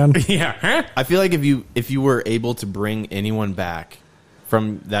in his hand. Yeah. I feel like if you were able to bring anyone back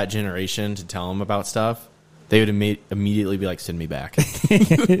from that generation to tell them about stuff, they would immediately be send me back.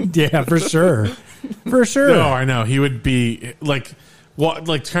 Yeah, for sure. For sure. No, I know. He would be kind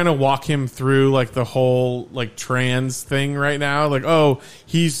of walk him through the whole trans thing right now.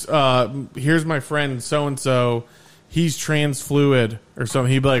 He's here's my friend so and so, he's trans fluid or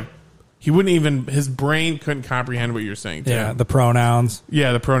something. He'd be he wouldn't even, his brain couldn't comprehend what you're saying to him. Yeah, the pronouns.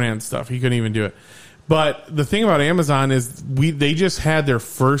 Yeah, the pronoun stuff. He couldn't even do it. But the thing about Amazon is they just had their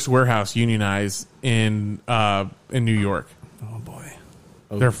first warehouse unionized in New York. Oh boy.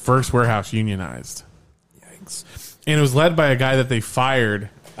 Their first warehouse unionized. Yikes. And it was led by a guy that they fired.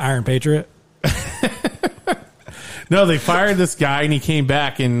 Iron Patriot? No, they fired this guy, and he came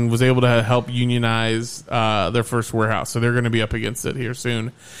back and was able to help unionize their first warehouse. So they're going to be up against it here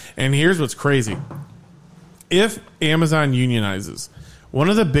soon. And here's what's crazy. If Amazon unionizes, one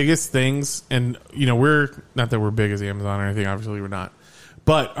of the biggest things, and we're not that we're big as Amazon or anything, obviously we're not,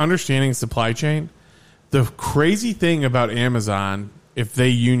 but understanding supply chain, the crazy thing about Amazon, if they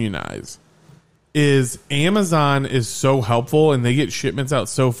unionize, is Amazon is so helpful and they get shipments out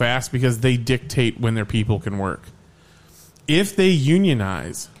so fast because they dictate when their people can work. If they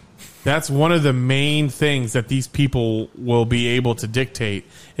unionize, that's one of the main things that these people will be able to dictate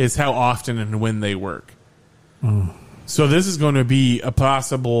is how often and when they work. So this is going to be a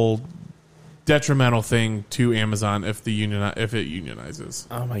possible detrimental thing to Amazon if it unionizes.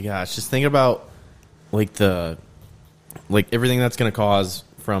 Oh my gosh! Just think about everything that's going to cause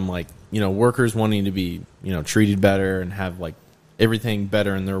from workers wanting to be treated better and have everything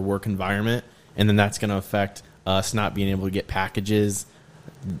better in their work environment, and then that's going to affect us not being able to get packages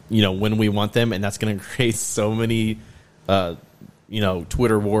when we want them, and that's going to create so many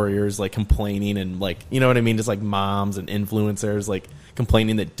Twitter warriors complaining and you know what I mean, just moms and influencers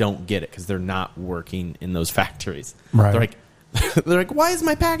complaining that don't get it because they're not working in those factories. Right. They're like, why is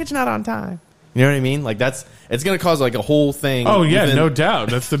my package not on time? You know what I mean? It's going to cause a whole thing. Oh yeah, no doubt.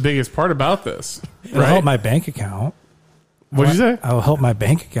 That's the biggest part about this. It'll help my bank account. What'd you say? I will help my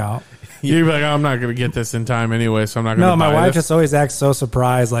bank account. You'd be like, I'm not going to get this in time anyway, so I'm not going to No, my buy wife this. just always acts so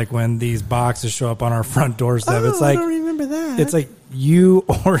surprised when these boxes show up on our front doorstep. It's I don't remember that. It's you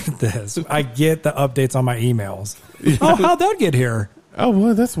ordered this. I get the updates on my emails. Oh, how'd that get here? Oh,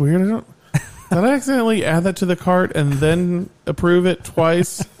 well, that's weird. Did I accidentally add that to the cart and then approve it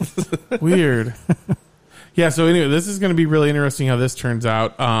twice? Weird. Yeah, so anyway, this is going to be really interesting how this turns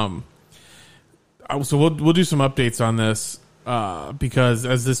out. So we'll do some updates on this because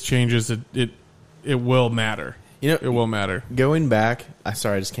as this changes, it will matter. It will matter. Going back, I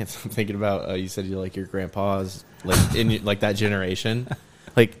just can't stop thinking about. You said you like your grandpa's in that generation,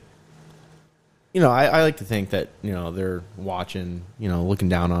 I like to think that they're watching, looking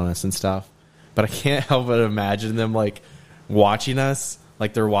down on us and stuff, but I can't help but imagine them watching us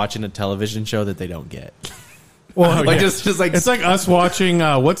like they're watching a television show that they don't get. Well, just it's like us watching.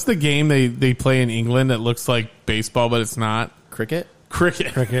 What's the game they play in England that looks like baseball but it's not? Cricket.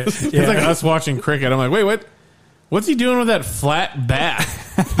 Cricket. Yeah. It's like us watching cricket. I'm like, wait, what? What's he doing with that flat bat?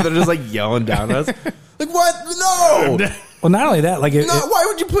 They're just yelling down at us. What? No. Well, not only that, why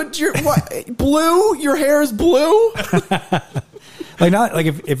would you put your blue? Your hair is blue.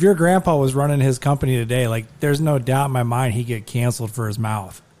 If your grandpa was running his company today, there's no doubt in my mind he'd get canceled for his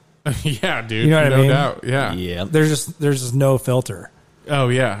mouth. Yeah, dude. You know what I mean? No doubt. Yeah. Yeah. There's just no filter. Oh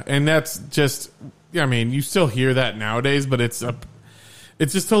yeah, and that's just. I mean, you still hear that nowadays, but it's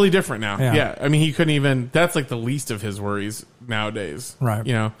just totally different now. Yeah. I mean, he couldn't even. That's the least of his worries nowadays. Right.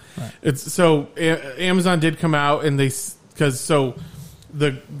 Right. It's so Amazon did come out and the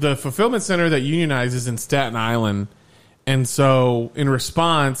fulfillment center that unionizes in Staten Island. And so, in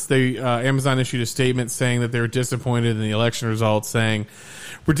response, Amazon issued a statement saying that they were disappointed in the election results, saying,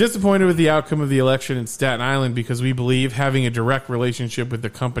 "We're disappointed with the outcome of the election in Staten Island because we believe having a direct relationship with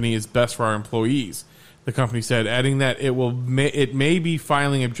the company is best for our employees," the company said, adding that it may be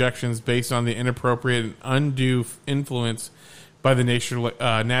filing objections based on the inappropriate and undue influence by the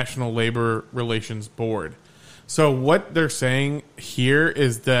National Labor Relations Board. So what they're saying here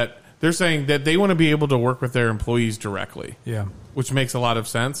is that they're saying that they want to be able to work with their employees directly. Yeah. Which makes a lot of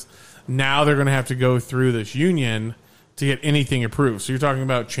sense. Now they're going to have to go through this union to get anything approved. So you're talking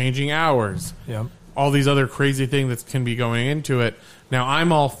about changing hours. Yeah. All these other crazy things that can be going into it. Now,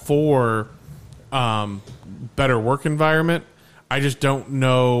 I'm all for better work environment. I just don't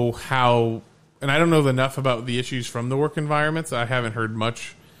know how, and I don't know enough about the issues from the work environments. I haven't heard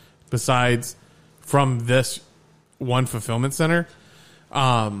much besides from this one fulfillment center.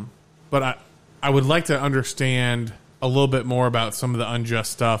 But I would like to understand a little bit more about some of the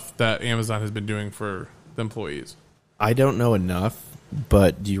unjust stuff that Amazon has been doing for the employees. I don't know enough,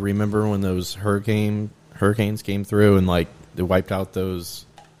 but do you remember when those hurricanes came through and they wiped out those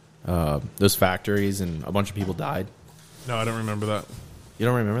factories and a bunch of people died? No, I don't remember that. You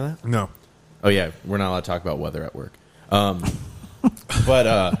don't remember that? No. Oh yeah, we're not allowed to talk about weather at work. But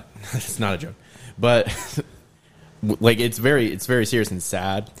it's not a joke. But it's very serious and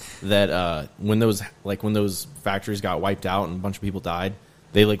sad that when those factories got wiped out and a bunch of people died,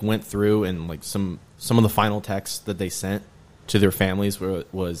 they went through and some of the final texts that they sent to their families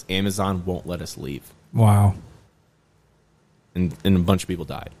was Amazon won't let us leave. Wow. and a bunch of people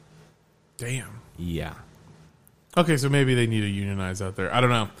died. Damn. Yeah. Okay, so maybe they need to unionize out there. I don't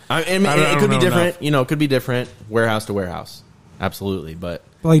know. It could be different. Enough. It could be different warehouse to warehouse. Absolutely, but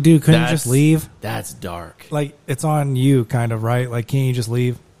like, dude, couldn't you just leave? That's dark. Like, it's on you, kind of, right? Like, can't you just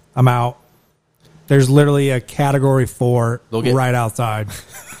leave? I'm out. There's literally a category 4 right outside.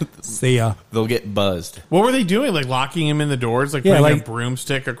 See ya. They'll get buzzed. What were they doing? Like locking him in the doors? Like putting a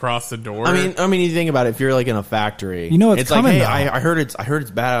broomstick across the door? I mean, you think about it. If you're like in a factory, it's coming, like, hey, I heard it's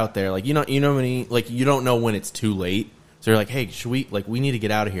bad out there. Like, you know, when you don't know when it's too late. So you're like, hey, should we need to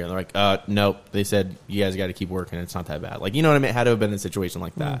get out of here? And they're like, nope. They said you guys got to keep working. It's not that bad. Like, you know what I mean? It had to have been a situation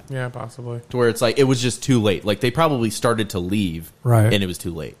like that. Yeah, possibly. To where it's like it was just too late. Like they probably started to leave, right? And it was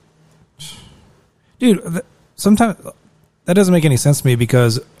too late. Dude, sometimes that doesn't make any sense to me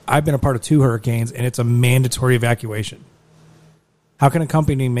because I've been a part of 2 hurricanes and it's a mandatory evacuation. How can a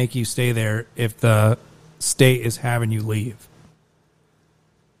company make you stay there if the state is having you leave?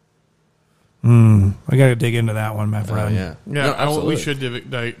 I got to dig into that one, my friend. Yeah. No, we should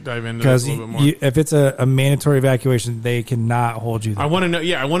dive into this a little bit more. If it's a mandatory evacuation, they cannot hold you there. I want to know.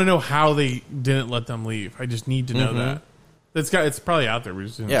 Yeah, I want to know how they didn't let them leave. I just need to know that. It's probably out there.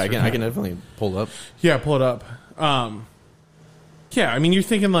 I can definitely pull it up. Yeah, pull it up. Yeah, I mean, you're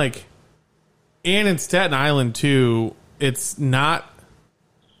thinking like, and in Staten Island too. It's not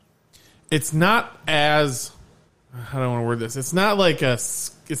as, how do I want to word this? It's not like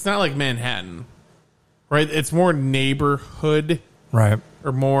Manhattan, right? It's more neighborhood, right?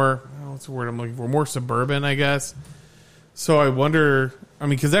 Or more, what's the word I'm looking for? More suburban, I guess. So I wonder, I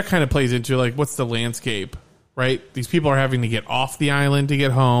mean, because that kind of plays into like, what's the landscape, right? These people are having to get off the island to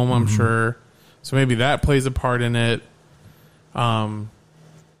get home, I'm sure. So maybe that plays a part in it.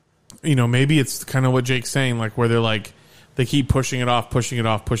 Maybe it's kind of what Jake's saying, like where they're like, they keep pushing it off, and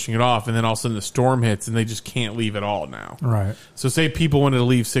then all of a sudden the storm hits and they just can't leave at all now. Right. So say people wanted to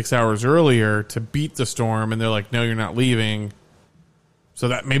leave 6 hours earlier to beat the storm and they're like, no, you're not leaving. So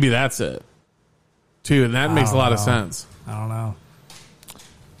that maybe that's it too. And that makes a lot of sense. I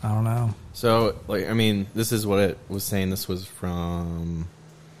don't know. So like, I mean, this is what it was saying. This was from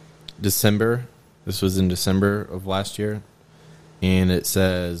December. This was in December of last year. And it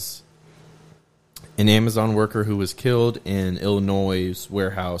says, an Amazon worker who was killed in Illinois'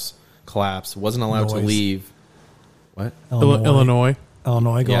 warehouse collapse wasn't allowed to leave. What? Illinois. Go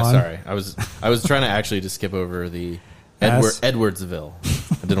on. Sorry. I was trying to actually just skip over the Edwardsville.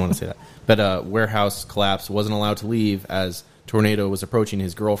 I didn't want to say that. But warehouse collapse, wasn't allowed to leave as tornado was approaching,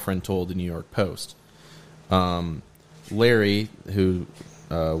 his girlfriend told the New York Post. Larry, who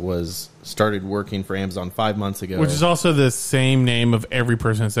started working for Amazon 5 months ago. Which is also the same name of every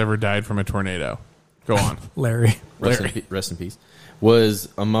person that's ever died from a tornado. Go on. Larry. Rest in peace. Was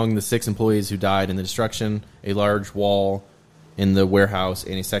among the 6 employees who died in the destruction. A large wall in the warehouse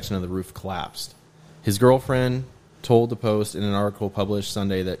and a section of the roof collapsed. His girlfriend told the Post in an article published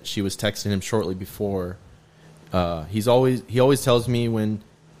Sunday that she was texting him shortly before. He always tells me when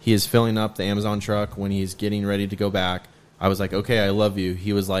he is filling up the Amazon truck, when he's getting ready to go back. I was like, okay, I love you.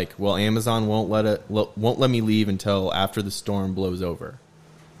 He was like, well, Amazon won't let me leave until after the storm blows over.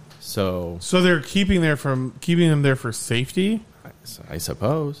 So they're keeping them there for safety? I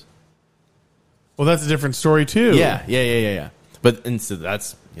suppose. Well, that's a different story too. Yeah. But and so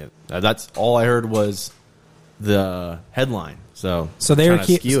that's all I heard was the headline. So they were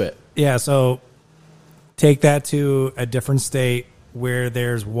skew it. Yeah. So take that to a different state where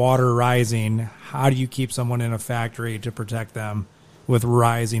there's water rising. How do you keep someone in a factory to protect them with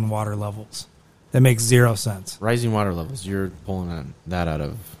rising water levels? That makes zero sense. Rising water levels. You're pulling that out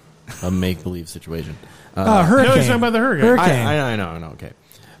of a make-believe situation. Hurricane. No, he's talking about the hurricane. I know. Okay.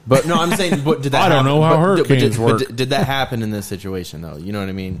 But no, I'm saying, but did that I don't know how hurricanes work. Did that happen in this situation, though? You know what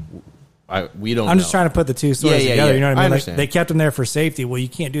I mean? We don't know. I'm just trying to put the two stories together. You know what I mean? Understand. They kept them there for safety. Well, you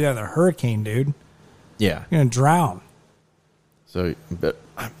can't do that with a hurricane, dude. Yeah. You're going to drown.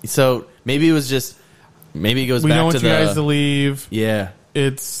 So maybe it was just, maybe it goes we back to don't want you guys to leave. Yeah.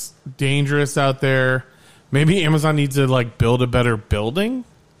 It's dangerous out there. Maybe Amazon needs to like build a better building.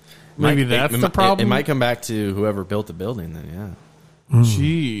 Maybe that's the problem. It might come back to whoever built the building then, yeah.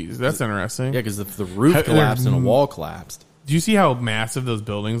 Jeez, that's interesting. Yeah, because if the roof collapsed and a wall collapsed. Do you see how massive those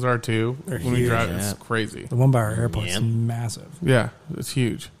buildings are too? They're when we drive, it's crazy. The one by our airport is massive. Yeah, it's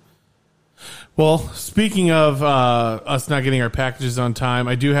huge. Well, speaking of us not getting our packages on time,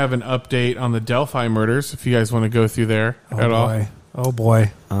 I do have an update on the Delphi murders. If you guys want to go through there all. Oh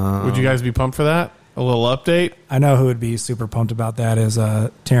boy. Would you guys be pumped for that? A little update? I know who would be super pumped about that is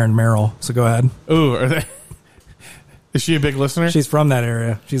Taryn Merrill. So go ahead. Ooh, are they? Is she a big listener? She's from that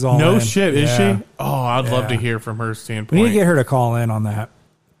area. She's all no in. shit. Is Yeah. she? Oh, I'd love to hear from her standpoint. We need to get her to call in on that.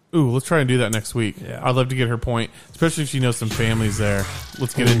 Ooh, let's try and do that next week. Yeah. I'd love to get her point, especially if she knows some families there.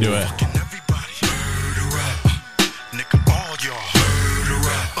 Let's get into it.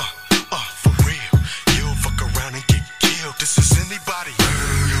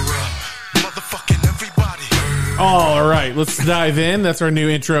 All right, let's dive in. That's our new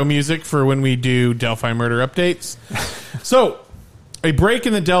intro music for when we do Delphi murder updates. So, a break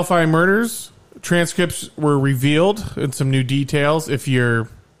in the Delphi murders. Transcripts were revealed and some new details if you're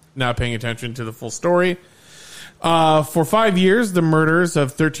not paying attention to the full story. For 5 years, the murders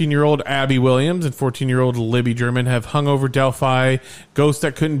of 13-year-old Abby Williams and 14-year-old Libby German have hung over Delphi, ghosts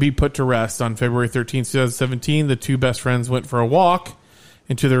that couldn't be put to rest. On February 13, 2017, the two best friends went for a walk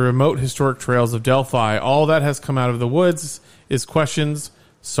into the remote historic trails of Delphi. All that has come out of the woods is questions,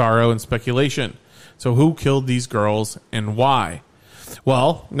 sorrow, and speculation. So who killed these girls and why?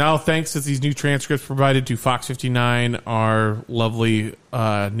 Well, now thanks to these new transcripts provided to Fox 59, our lovely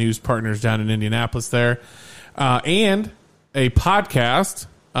news partners down in Indianapolis there, and a podcast,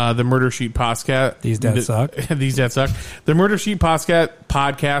 the Murder Sheet Podcast. These Dads Suck. These Dads Suck. The Murder Sheet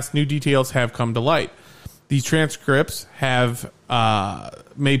podcast, new details have come to light. These transcripts have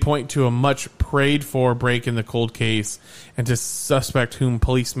may point to a much prayed for break in the cold case and to suspect whom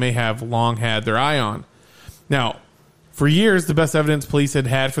police may have long had their eye on. Now, for years, the best evidence police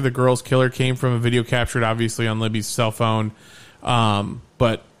had for the girl's killer came from a video captured, obviously, on Libby's cell phone.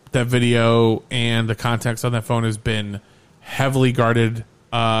 But that video and the context on that phone has been heavily guarded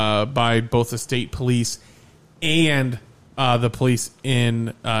by both the state police and the police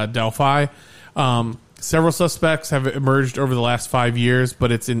in Delphi. Several suspects have emerged over the last 5 years,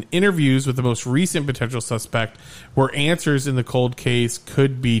 but it's in interviews with the most recent potential suspect where answers in the cold case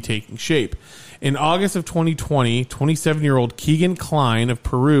could be taking shape. In August of 2020, 27-year-old Keegan Klein of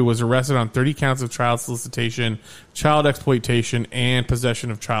Peru was arrested on 30 counts of child solicitation, child exploitation, and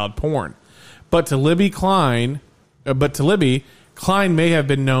possession of child porn. But to Libby, Klein may have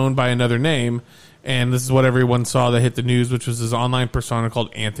been known by another name, and this is what everyone saw that hit the news, which was his online persona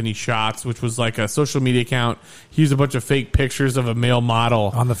called Anthony Shots, which was like a social media account. He used a bunch of fake pictures of a male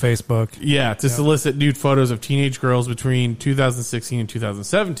model on the Facebook. Yeah, to solicit nude photos of teenage girls between 2016 and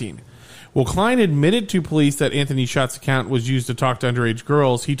 2017. Well, Klein admitted to police that Anthony Shots' account was used to talk to underage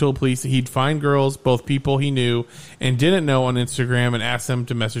girls. He told police that he'd find girls, both people he knew and didn't know, on Instagram and ask them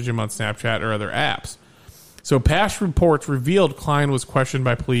to message him on Snapchat or other apps. So past reports revealed Klein was questioned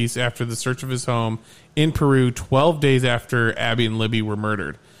by police after the search of his home in Peru 12 days after Abby and Libby were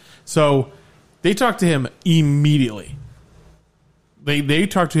murdered. So they talked to him immediately. They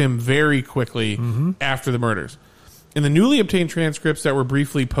talked to him very quickly after the murders. In the newly obtained transcripts that were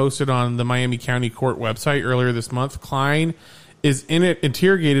briefly posted on the Miami County Court website earlier this month, Klein is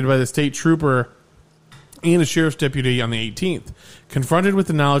interrogated by the state trooper and a sheriff's deputy on the 18th. Confronted with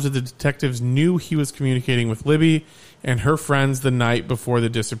the knowledge that the detectives knew he was communicating with Libby and her friends the night before the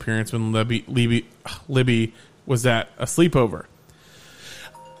disappearance when Libby was at a sleepover.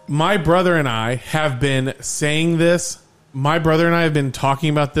 My brother and I have been saying this. My brother and I have been talking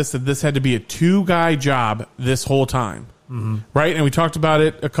about this, that this had to be a two-guy job this whole time. Right? And we talked about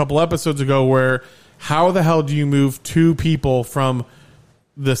it a couple episodes ago where how the hell do you move two people from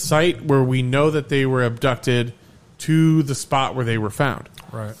the site where we know that they were abducted to the spot where they were found?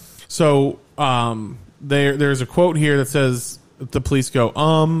 Right. So there's a quote here that says, the police go,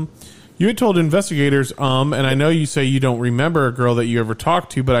 you had told investigators, and I know you say you don't remember a girl that you ever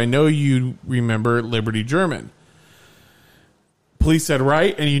talked to, but I know you remember Liberty German. Police said,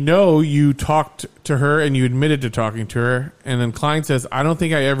 right, and you talked to her and you admitted to talking to her. And then Klein says, I don't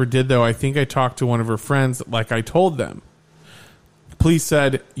think I ever did, though. I think I talked to one of her friends like I told them. Police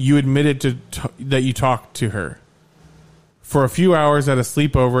said, you admitted that you talked to her for a few hours at a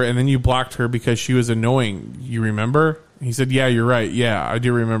sleepover, and then you blocked her because she was annoying. You remember? He said, yeah, you're right. Yeah, I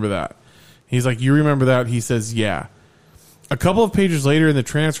do remember that. He's like, you remember that? He says, yeah. A couple of pages later in the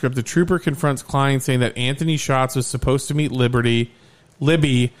transcript, the trooper confronts Klein saying that Anthony Shots was supposed to meet Libby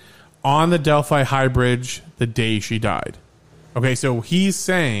on the Delphi High Bridge the day she died. Okay, so he's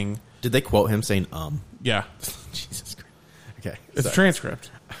saying... Did they quote him saying, Yeah. Jesus Christ. Okay. It's a transcript.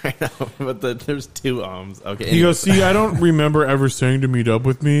 I know, but there's two ums. Okay. He goes, see, I don't remember ever saying to meet up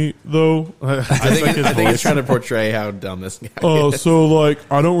with me, though. I think he's trying to portray how dumb this guy is. So, like,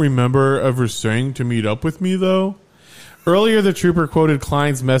 I don't remember ever saying to meet up with me, though. Earlier, the trooper quoted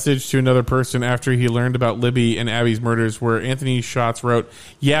Klein's message to another person after he learned about Libby and Abby's murders, where Anthony Shots wrote,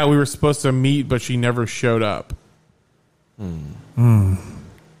 yeah, we were supposed to meet, but she never showed up.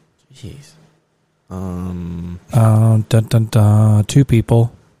 Jeez. Dun, dun, dun, 2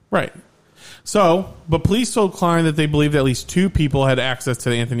 people. Right. So, but police told Klein that they believed at least 2 people had access to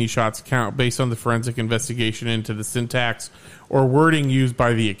the Anthony Shots account based on the forensic investigation into the syntax or wording used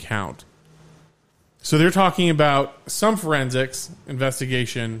by the account. So they're talking about some forensics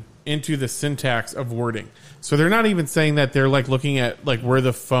investigation into the syntax of wording. So they're not even saying that they're like looking at like where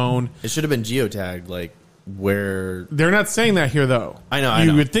the phone. It should have been geotagged, like where. They're not saying that here, though. I know.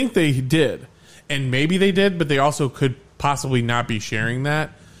 You would think they did, and maybe they did, but they also could possibly not be sharing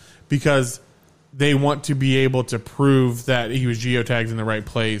that because they want to be able to prove that he was geotagged in the right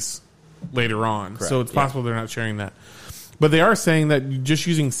place later on. Correct. So it's possible they're not sharing that. But they are saying that just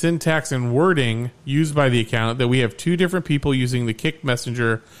using syntax and wording used by the account, that we have 2 different people using the Kick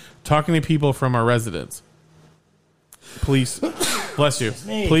Messenger talking to people from our residence. Police, bless you.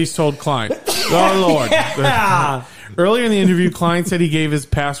 Police told Klein. Oh, Lord. Earlier in the interview, Klein said he gave his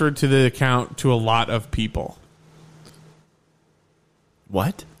password to the account to a lot of people.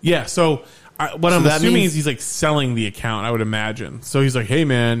 What? Yeah, so what I'm assuming is he's like selling the account, I would imagine. So he's like, hey,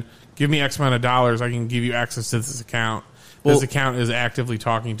 man, give me X amount of dollars. I can give you access to this account. Well, this account is actively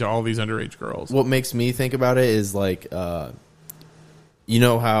talking to all these underage girls. What makes me think about it is like, you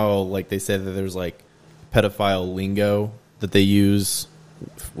know how like they said that there's like pedophile lingo that they use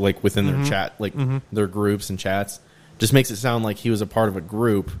like within their chat, like their groups and chats. Just makes it sound like he was a part of a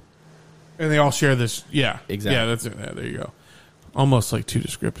group. And they all share this. Yeah. Exactly. Yeah, that's it. Yeah, there you go. Almost like too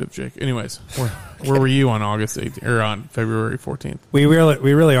descriptive, Jake. Anyways, where were you on August 8th or on February 14th? We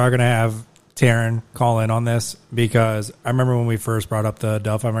really are going to have Taryn call in on this because I remember when we first brought up the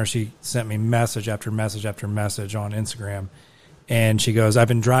Delphi, she sent me message after message after message on Instagram. And she goes, I've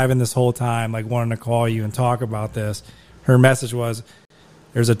been driving this whole time, like wanting to call you and talk about this. Her message was,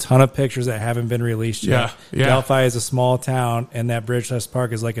 there's a ton of pictures that haven't been released yet. Yeah. Delphi is a small town, and that Bridgecrest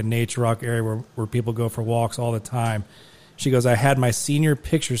Park is like a nature rock area where people go for walks all the time. She goes, I had my senior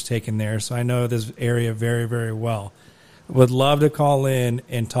pictures taken there, so I know this area very, very well. Would love to call in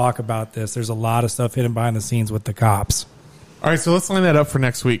and talk about this. There's a lot of stuff hidden behind the scenes with the cops. All right, so let's line that up for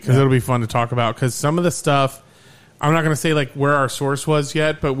next week because it'll be fun to talk about because some of the stuff, I'm not going to say like where our source was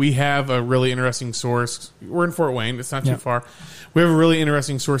yet, but we have a really interesting source. We're in Fort Wayne. It's not too far. We have a really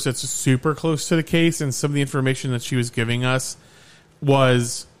interesting source that's super close to the case, and some of the information that she was giving us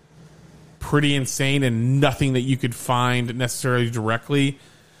was pretty insane and nothing that you could find necessarily directly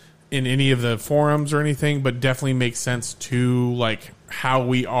in any of the forums or anything, but definitely makes sense to like how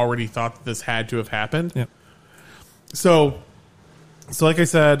we already thought that this had to have happened. Yeah. So like I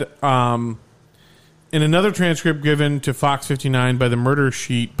said, in another transcript given to Fox 59 by the Murder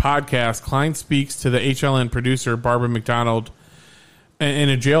Sheet podcast, Klein speaks to the HLN producer, Barbara McDonald, in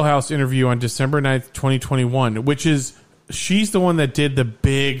a jailhouse interview on December 9th, 2021, which is, she's the one that did the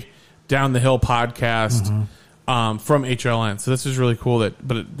big Down the Hill podcast from HLN. So this is really cool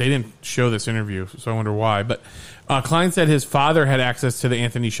but they didn't show this interview, so I wonder why. But Klein said his father had access to the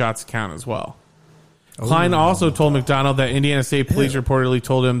Anthony Shots account as well. Klein also told McDonald that Indiana State Police reportedly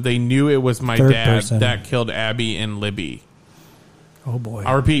told him they knew it was my dad that killed Abby and Libby. Oh, boy.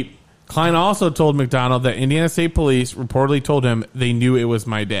 I'll repeat. Klein also told McDonald that Indiana State Police reportedly told him they knew it was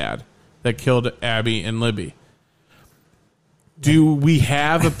my dad that killed Abby and Libby. Do we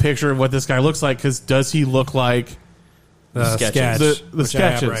have a picture of what this guy looks like? Because does he look like the sketch? The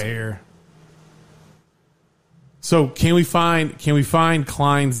sketches right here. So can we find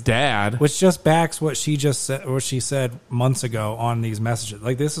Klein's dad? Which just backs what she just said, what she said months ago on these messages.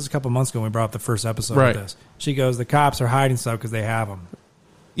 Like this is a couple months ago when we brought up the first episode of this. She goes, the cops are hiding stuff because they have them.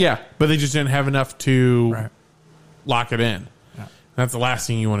 Yeah, but they just didn't have enough to lock it in. Yeah. That's the last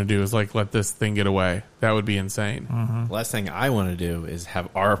thing you want to do is like let this thing get away. That would be insane. The last thing I want to do is have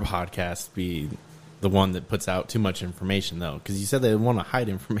our podcast be the one that puts out too much information, though, because you said they want to hide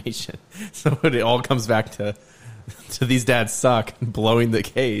information. So it all comes back to these dads suck and blowing the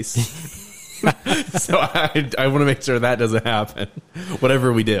case. So I want to make sure that doesn't happen.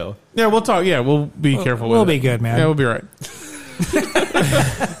 Whatever we do. Yeah, we'll talk. Yeah, we'll be careful with it. We'll be good, man. Yeah, we'll be all right.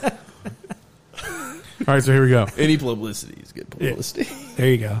 All right, so here we go. Any publicity is good publicity. Yeah. There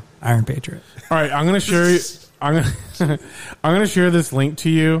you go. Iron Patriot. All right, I'm going to share I'm going to share this link to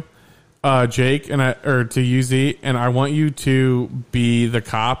you, Jake, or to you, Z, and I want you to be the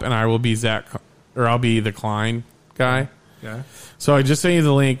cop, and I will be Zach, or I'll be the Klein guy. Yeah. So I just sent you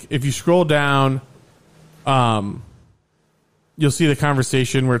the link. If you scroll down, you'll see the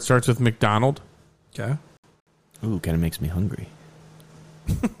conversation where it starts with McDonald. Okay. Ooh, kind of makes me hungry.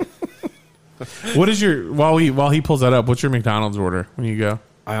 What is your while he pulls that up? What's your McDonald's order when you go?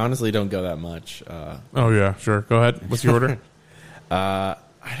 I honestly don't go that much. Oh yeah, sure. Go ahead. What's your order? I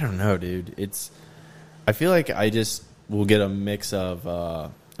don't know, dude. I feel like I just will get a mix of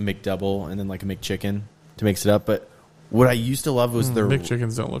a McDouble and then like a McChicken to mix it up. But what I used to love was their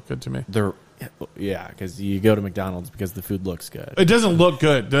McChickens don't look good to me. Yeah, because you go to McDonald's because the food looks good. It doesn't look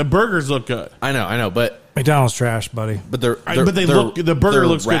good. The burgers look good. I know, but McDonald's trash, buddy. But the burger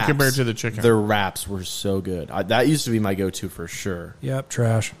looks good compared to the chicken. Their wraps were so good. That used to be my go-to for sure. Yep,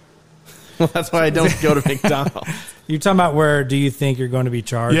 trash. Well, that's why I don't go to McDonald's. You're talking about where do you think you're going to be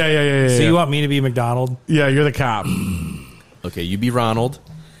charged? Yeah. So you want me to be McDonald? Yeah, you're the cop. Okay, you be Ronald.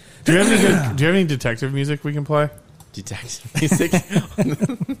 Do you have any detective music we can play? Detective music.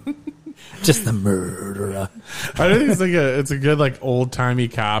 Just the murderer. I don't think it's a good like old timey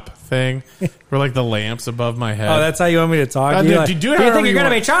cop thing where like the lamps above my head. Oh, that's how you want me to talk? Do you think you're going to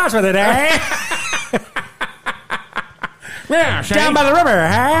be charged with it, eh? Yeah, down by the river,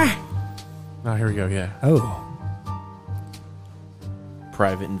 huh? Oh, here we go. Yeah. Oh,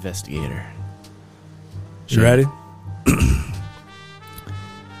 Private investigator. you ready?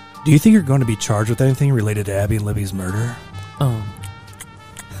 Do you think you're going to be charged with anything related to Abby and Libby's murder?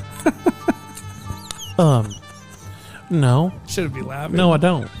 No. Shouldn't be laughing. No, I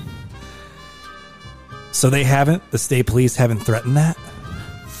don't. So they haven't? The state police haven't threatened that?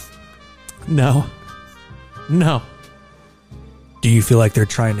 No. Do you feel like they're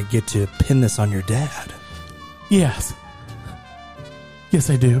trying to get to pin this on your dad? Yes,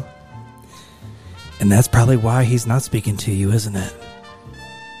 I do. And that's probably why he's not speaking to you, isn't it?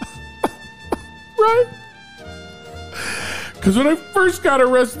 Right? Because when I first got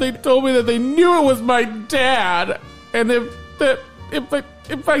arrested, they told me that they knew it was my dad, and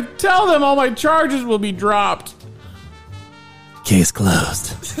if I tell them, all my charges will be dropped. Case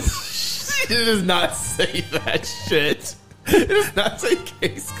closed. It does not say that shit. It does not say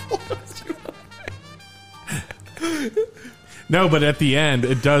case closed. No, but at the end,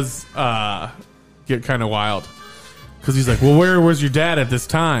 it does get kind of wild. Because he's like, well, where was your dad at this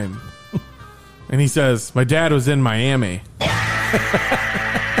time? And he says, my dad was in Miami.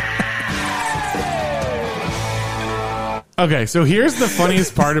 Okay, so here's the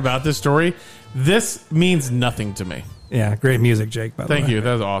funniest part about this story. This means nothing to me. Yeah, great music, Jake, by the way. Thank you.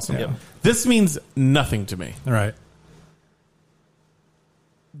 That was awesome. Yeah. This means nothing to me. All right.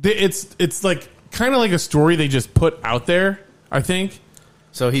 It's like kind of like a story they just put out there, I think.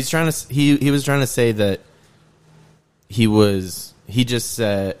 So he's trying to he was trying to say that he just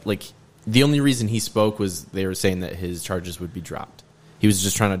said like the only reason he spoke was they were saying that his charges would be dropped. He was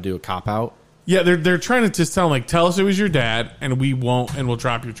just trying to do a cop out. Yeah, they're trying to just tell him like, tell us it was your dad, and we'll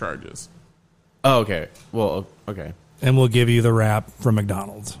drop your charges. Oh, okay. Well, okay. And we'll give you the wrap from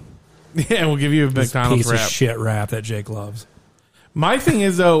McDonald's. Yeah, we'll give you a McDonald's piece wrap. of shit wrap that Jake loves. My thing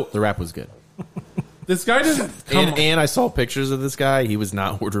is though, The wrap was good. this guy doesn't come. And I saw pictures of this guy. He was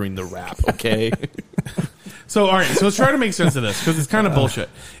not ordering the wrap. Okay. So, all right, so let's try to make sense of this because it's kind of bullshit.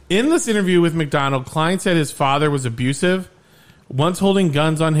 In this interview with McDonald, Klein said his father was abusive, once holding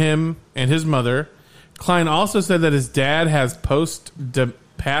guns on him and his mother. Klein also said that his dad has past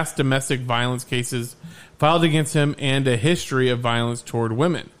domestic violence cases filed against him and a history of violence toward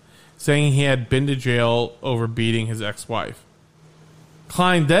women, saying he had been to jail over beating his ex-wife.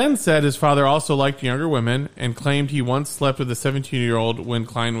 Klein then said his father also liked younger women and claimed he once slept with a 17-year-old when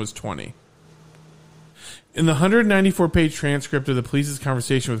Klein was 20. In the 194-page transcript of the police's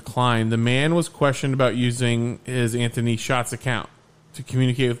conversation with Klein, the man was questioned about using his Anthony Schatz account to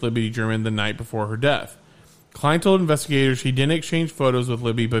communicate with Libby German the night before her death. Klein told investigators he didn't exchange photos with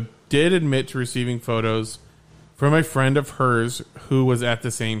Libby, but did admit to receiving photos from a friend of hers who was at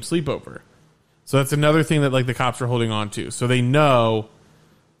the same sleepover. So that's another thing that like the cops are holding on to. So they know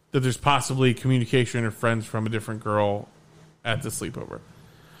that there's possibly communication or friends from a different girl at the sleepover.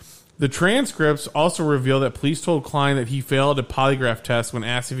 The transcripts also reveal that police told Klein that he failed a polygraph test when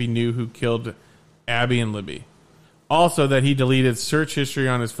asked if he knew who killed Abby and Libby. Also, that he deleted search history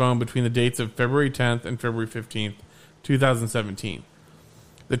on his phone between the dates of February 10th and February 15th, 2017.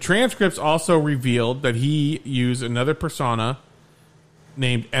 The transcripts also revealed that he used another persona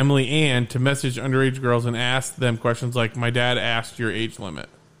named Emily Ann to message underage girls and ask them questions like, my dad asked your age limit.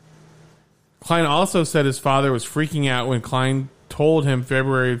 Klein also said his father was freaking out when Klein told him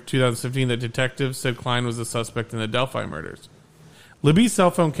February of 2015 that detectives said Klein was the suspect in the Delphi murders. Libby's cell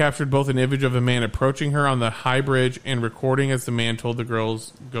phone captured both an image of a man approaching her on the high bridge and recording as the man told the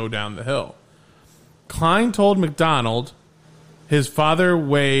girls go down the hill. Klein told McDonald his father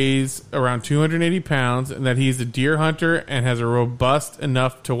weighs around 280 pounds and that he's a deer hunter and has a robust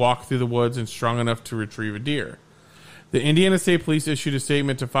enough to walk through the woods and strong enough to retrieve a deer. The Indiana State Police issued a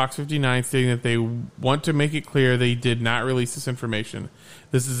statement to Fox 59 stating that they want to make it clear they did not release this information.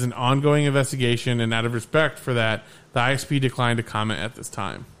 This is an ongoing investigation, and out of respect for that, the ISP declined to comment at this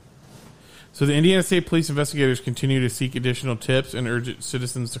time. So the Indiana State Police investigators continue to seek additional tips and urge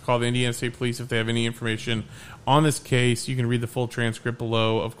citizens to call the Indiana State Police if they have any information on this case. You can read the full transcript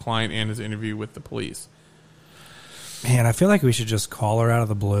below of Klein and his interview with the police. Man, I feel like we should just call her out of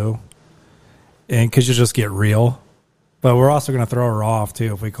the blue, and because you just get real. But we're also going to throw her off,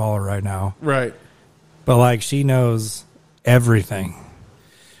 too, if we call her right now. Right. But, like, she knows everything.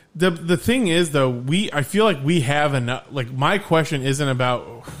 The thing is, though, I feel like we have enough. Like, my question isn't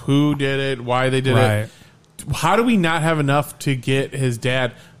about who did it, why they did it. How do we not have enough to get his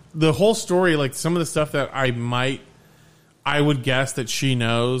dad? The whole story, like, some of the stuff that I would guess that she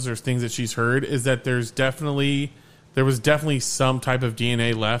knows or things that she's heard is that there was definitely some type of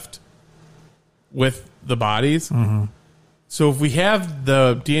DNA left with the bodies. Mm-hmm. So if we have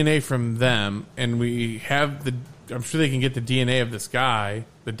the DNA from them and we have I'm sure they can get the DNA of this guy,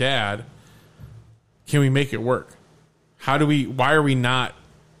 the dad, can we make it work? Why are we not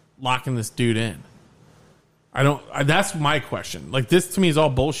locking this dude in? That's my question. Like, this to me is all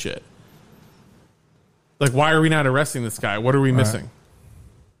bullshit. Like, why are we not arresting this guy? What are we missing?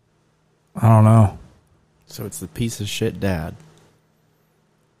 I don't know. So it's the piece of shit dad.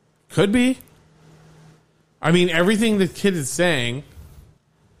 Could be. I mean, everything the kid is saying.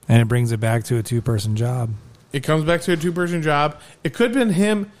 And it brings it back to a 2-person job. It comes back to a 2-person job. It could have been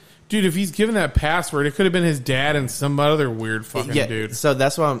him. Dude, if he's given that password, it could have been his dad and some other weird fucking dude. So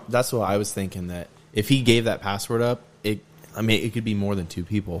that's what I was thinking, that if he gave that password up, it could be more than 2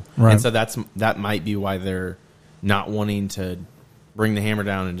 people. Right. And so that might be why they're not wanting to bring the hammer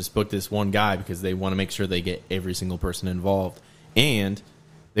down and just book this one guy, because they want to make sure they get every single person involved. And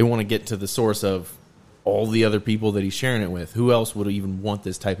they want to get to the source of all the other people that he's sharing it with. Who else would even want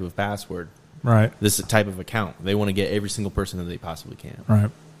this type of password? Right. This type of account. They want to get every single person that they possibly can.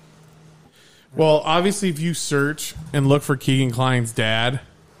 Right. Well, obviously, if you search and look for Keegan Klein's dad,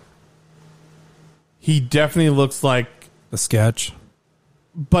 he definitely looks like the sketch.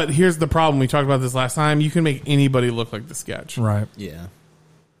 But here's the problem. We talked about this last time. You can make anybody look like the sketch. Right. Yeah.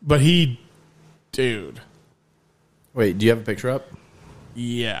 But dude. Wait, do you have a picture up?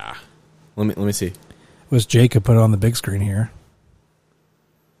 Yeah. Let me see. Was Jacob put it on the big screen here?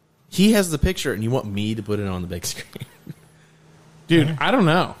 He has the picture, and you want me to put it on the big screen? Dude, I don't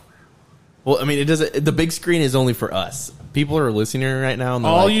know. Well, I mean, it doesn't. The big screen is only for us. People are listening right now. And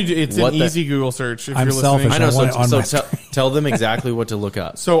it's an easy Google search. If I'm you're listening. selfish. I know. So tell them exactly what to look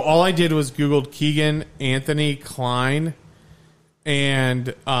up. So all I did was Googled Keegan Anthony Klein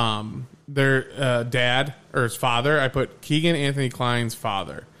and their dad or his father. I put Keegan Anthony Klein's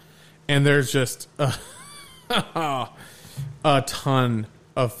father, and there's just a ton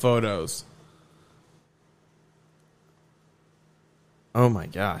of photos. Oh my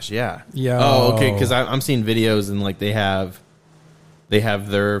gosh, yeah. Yeah. Oh, okay, because I'm seeing videos and like they have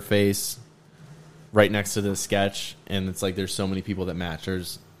their face right next to the sketch, and it's like there's so many people that match.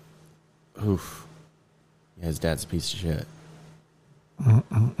 There's, oof, yeah, his dad's a piece of shit.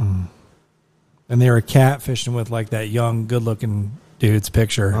 And they were catfishing with like that young, good-looking dude's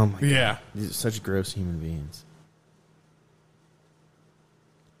picture. Oh my god, Yeah. these are such gross human beings.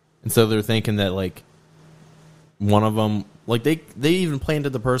 And so they're thinking that like one of them, like they even planted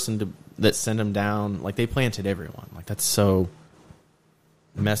the person that sent him down. Like they planted everyone. Like that's so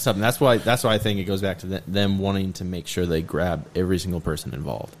messed up. And that's why I think it goes back to them wanting to make sure they grab every single person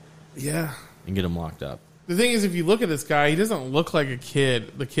involved. Yeah. And get them locked up. The thing is, if you look at this guy, he doesn't look like a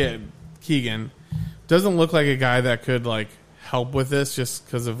kid. The kid, Keegan, doesn't look like a guy that could like help with this, just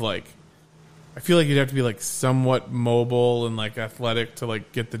because of like, I feel like you'd have to be like somewhat mobile and like athletic to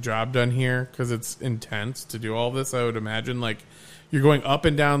like get the job done here, because it's intense to do all this. I would imagine like you're going up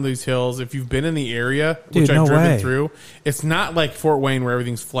and down these hills. If you've been in the area, dude, which I've driven way. through, it's not like Fort Wayne where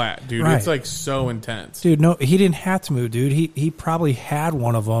everything's flat, dude. Right. It's like so intense. Dude, no, he didn't have to move, dude. He probably had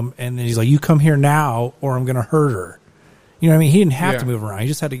one of them, and then he's like, "You come here now, or I'm going to hurt her." You know what I mean? He didn't have to move around. He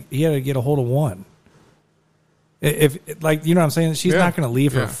just had to get a hold of one. If like, you know what I'm saying? She's not going to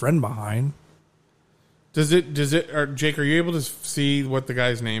leave her friend behind. Does it, or Jake, are you able to see what the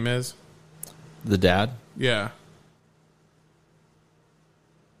guy's name is? The dad? Yeah.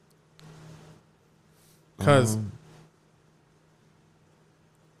 Because.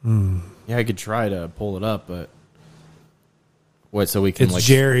 Yeah, I could try to pull it up, but what? So we can It's like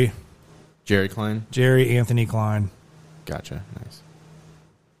Jerry Klein. Jerry Anthony Klein. Gotcha. Nice.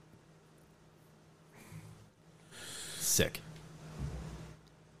 Sick.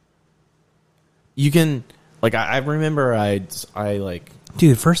 You can like I remember I like,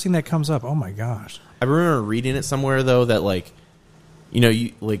 dude, first thing that comes up. Oh my gosh. I remember reading it somewhere though that like, you know,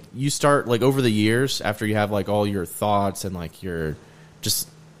 you start like over the years after you have like all your thoughts and like your just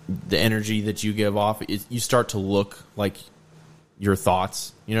the energy that you give off, you start to look like your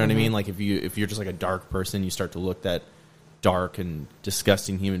thoughts. You know what I mean? Like if you're just like a dark person, you start to look that dark and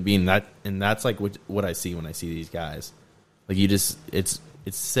disgusting human being. That's like what I see when I see these guys. Like you just it's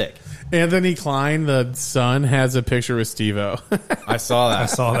sick. Anthony Klein, the son, has a picture with Steve-O. I saw that. I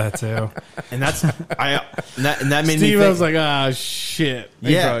saw that too. And that made me think. Steve-O's like, ah, shit.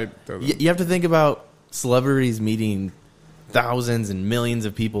 Yeah. You have to think about celebrities meeting thousands and millions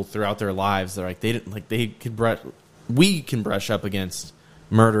of people throughout their lives. They're like, we can brush up against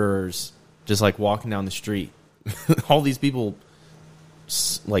murderers just like walking down the street. All these people,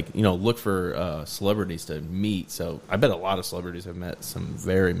 like, you know, look for celebrities to meet. So I bet a lot of celebrities have met some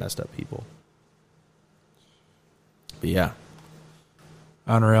very messed up people. But yeah,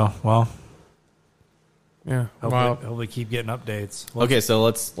 unreal. Well, yeah. Hopefully keep getting updates. Okay, so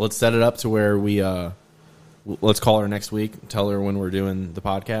let's set it up to where we let's call her next week. Tell her when we're doing the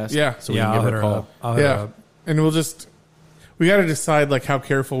podcast. Yeah, so we can give her a call. I'll hit her up. And we got to decide like how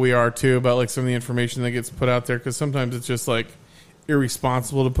careful we are too about like some of the information that gets put out there, because sometimes it's just like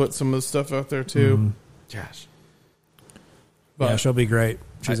irresponsible to put some of the stuff out there too. Gosh, but, yeah, she'll be great.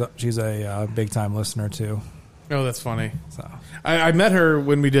 She's a big time listener too. Oh, that's funny. So I met her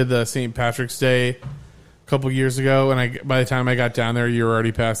when we did the St. Patrick's Day a couple years ago, and by the time I got down there, you were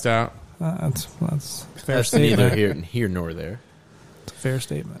already passed out. That's fair that's statement. neither here nor there. Fair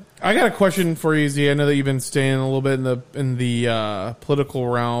statement. I got a question for you, Z. I know that you've been staying a little bit in the political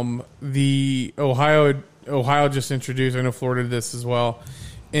realm. The Ohio just introduced, I know Florida did this as well,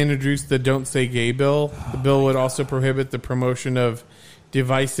 introduced the Don't Say Gay bill. The bill would also prohibit the promotion of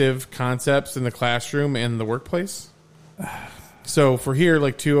divisive concepts in the classroom and the workplace. So for here,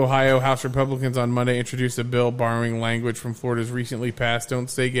 like 2 Ohio House Republicans on Monday introduced a bill borrowing language from Florida's recently passed Don't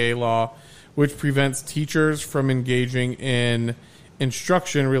Say Gay law, which prevents teachers from engaging in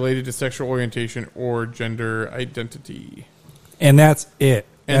instruction related to sexual orientation or gender identity. And that's it.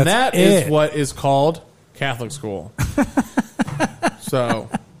 And that is what is called Catholic school. So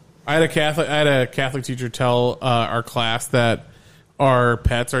I had a Catholic teacher tell our class that our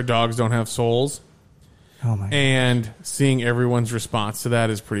pets, our dogs, don't have souls. Oh my! And seeing everyone's response to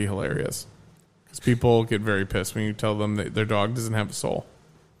that is pretty hilarious, because people get very pissed when you tell them that their dog doesn't have a soul.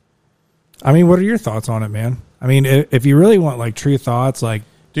 I mean, what are your thoughts on it, man? I mean, if you really want like true thoughts, like,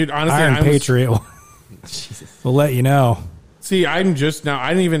 dude, honestly, Iron Patriot will let you know. See, I'm just now. I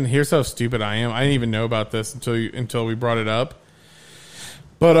didn't even. Here's how stupid I am. I didn't even know about this until we brought it up.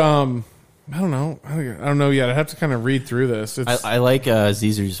 But I don't know. I don't know yet. I have to kind of read through this. I like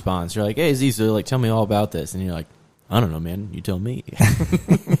Z's response. You're like, "Hey, Z, so like, tell me all about this," and you're like, "I don't know, man. You tell me."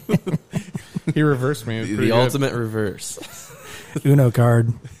 He reversed me. The ultimate reverse. Uno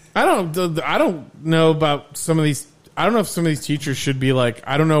card. I don't know about some of these. I don't know if some of these teachers should be like.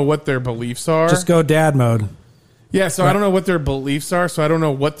 I don't know what their beliefs are. Just go dad mode. Yeah, so right. I don't know what their beliefs are. So I don't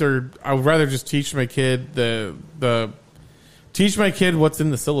know what their. I would rather just teach my kid teach my kid what's in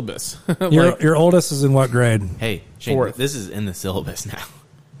the syllabus. Your oldest is in what grade? Hey, Shane, 4th. This is in the syllabus now.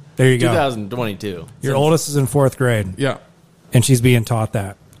 There you go. 2022. Your oldest is in 4th grade. Yeah, and she's being taught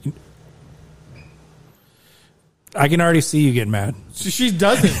that. I can already see you getting mad. She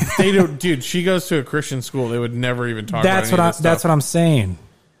doesn't. They don't, dude. She goes to a Christian school. They would never even talk. That's about That's what I'm saying.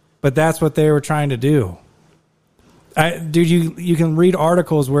 But that's what they were trying to do. Dude, you can read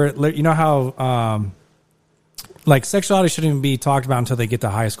articles where you know how like sexuality shouldn't even be talked about until they get to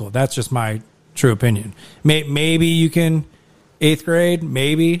high school. That's just my true opinion. Maybe you can 8th grade,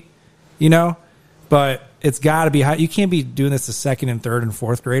 maybe, you know, but it's got to be high. You can't be doing this to 2nd and 3rd and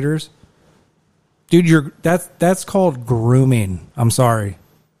 4th graders. Dude, that's called grooming. I'm sorry.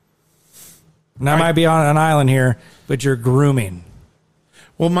 And I might be on an island here, but you're grooming.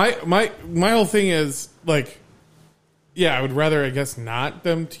 Well, my whole thing is like, yeah, I would rather, I guess, not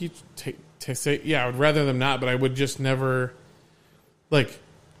them teach to say. Yeah, I would rather them not, but I would just never like.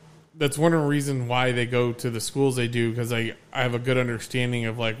 That's one reason why they go to the schools they do, because I have a good understanding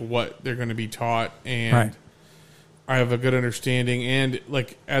of like what they're going to be taught, and right. I have a good understanding, and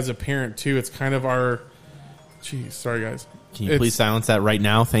like as a parent too, it's kind of our. Geez, sorry guys. Can you please silence that right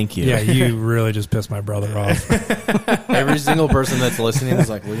now? Thank you. Yeah, you really just pissed my brother off. Every single person that's listening is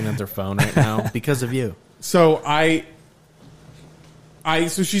like looking at their phone right now because of you. So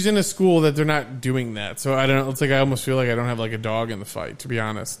so she's in a school that they're not doing that. So I don't. It's like I almost feel like I don't have like a dog in the fight, to be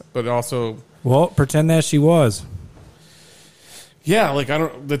honest. But also, well, pretend that she was. Yeah, like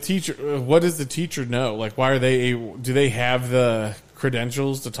the teacher. What does the teacher know? Like, why are they? Do they have the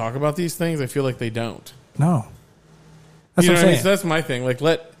credentials to talk about these things? I feel like they don't. No, that's you what know I'm saying. So that's my thing. Like,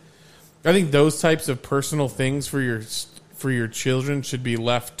 I think those types of personal things for your children should be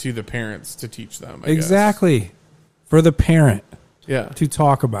left to the parents to teach them. I guess. For the parent, yeah, to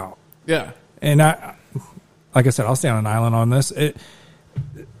talk about. Yeah, and like I said, I'll stay on an island on this.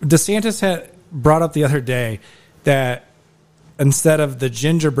 DeSantis had brought up the other day that instead of the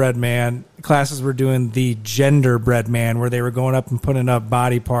gingerbread man, classes were doing the genderbread man, where they were going up and putting up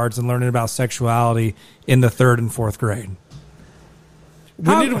body parts and learning about sexuality in the 3rd and 4th grade.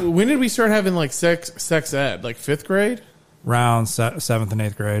 When did we start having like sex ed? Like 5th grade? Around 7th and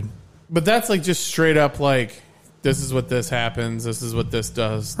 8th grade. But that's like just straight up like, this is what this happens. This is what this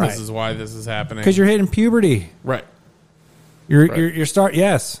does. Right. This is why this is happening. Because you're hitting puberty. Right.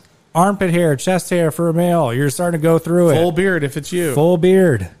 Yes. Armpit hair, chest hair for a male. You're starting to go through it. Full beard if it's you. Full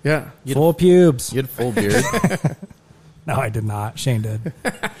beard. Yeah. Full pubes. You had full beard. No, I did not. Shane did.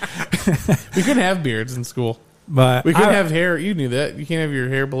 We couldn't have beards in school. But we couldn't have hair. You knew that. You can't have your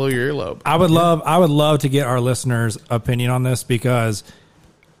hair below your earlobe. I would love to get our listeners' opinion on this, because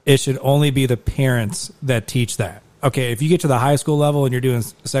it should only be the parents that teach that. Okay, if you get to the high school level and you're doing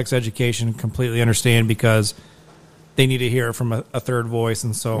sex education, completely understand, because they need to hear it from a third voice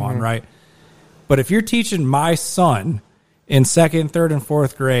and so on, right? But if you're teaching my son in 2nd, 3rd, and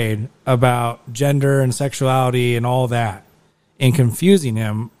 4th grade about gender and sexuality and all that, and confusing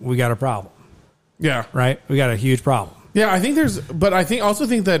him, we got a problem. Yeah. Right? We got a huge problem. Yeah, I think also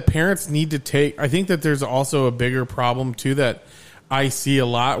think that parents need to take, I think that there's also a bigger problem too that I see a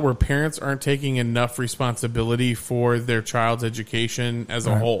lot, where parents aren't taking enough responsibility for their child's education as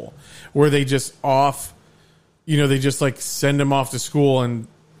a whole, where they just they just like send them off to school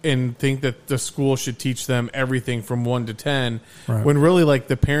and think that the school should teach them everything from 1 to 10, when really like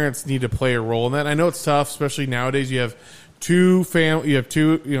the parents need to play a role in that. I know it's tough, especially nowadays. You have say you have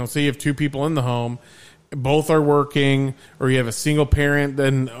two people in the home, both are working, or you have a single parent,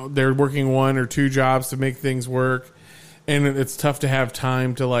 then they're working 1 or 2 jobs to make things work. And it's tough to have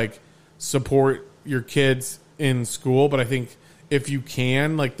time to like support your kids in school. But I think if you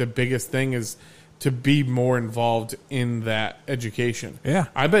can, like the biggest thing is to be more involved in that education. Yeah.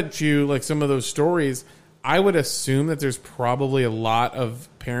 I bet you like some of those stories, I would assume that there's probably a lot of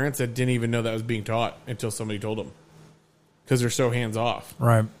parents that didn't even know that was being taught until somebody told them, because they're so hands off.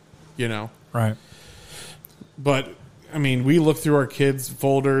 Right. Right. But I mean, we look through our kids'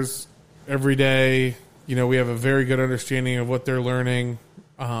 folders every day. We have a very good understanding of what they're learning.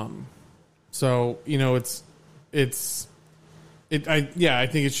 So, I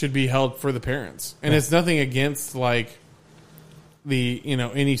think it should be held for the parents. And it's nothing against like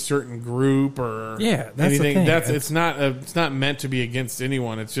any certain group or that's anything. the thing. It's not meant to be against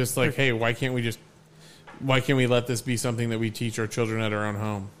anyone. It's just like, hey, why can't we let this be something that we teach our children at our own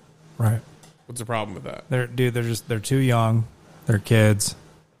home? Right. What's the problem with that? They're too young. They're kids.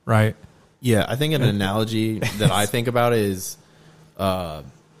 Right. Yeah, I think an analogy that I think about is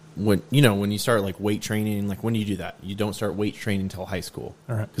when you start like weight training. Like, when do you do that? You don't start weight training until high school,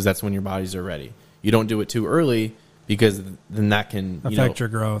 because that's when your bodies are ready. You don't do it too early, because then that can affect your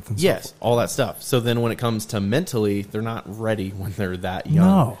growth. And yes, all that stuff. So then when it comes to mentally, they're not ready when they're that young.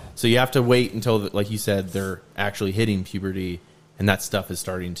 No. So you have to wait until, like you said, they're actually hitting puberty, and that stuff is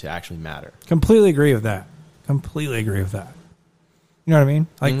starting to actually matter. Completely agree with that. You know what I mean?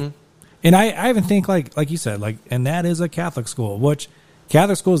 Like. Mm-hmm. And I even think like you said, like, and that is a Catholic school, which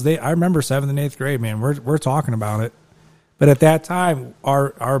Catholic schools, I remember 7th and 8th grade, man, we're talking about it. But at that time,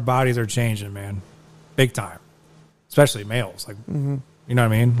 our bodies are changing, man, big time, especially males. Like, you know what I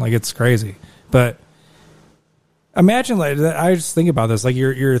mean? Like, it's crazy. But imagine, like, I just think about this, like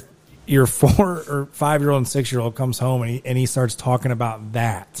your 4 or 5-year-old and 6-year-old comes home and he starts talking about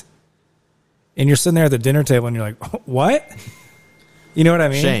that, and you're sitting there at the dinner table and you're like, what? You know what I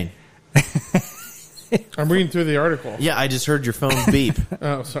mean? Shane. I'm reading through the article. Yeah, I just heard your phone beep.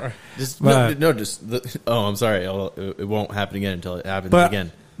 Oh, sorry. I'm sorry. It won't happen again until it happens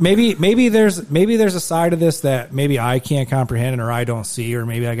again. Maybe there's a side of this that maybe I can't comprehend or I don't see, or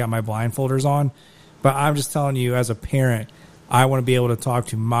maybe I got my blindfolders on. But I'm just telling you, as a parent, I want to be able to talk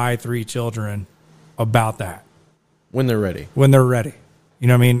to my 3 children about that when they're ready. You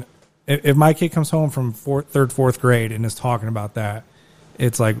know what I mean? If my kid comes home from 3rd, 4th grade and is talking about that,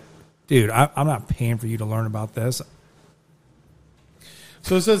 it's like, dude, I'm not paying for you to learn about this.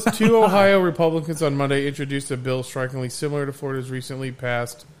 So it says 2 Ohio Republicans on Monday introduced a bill strikingly similar to Florida's recently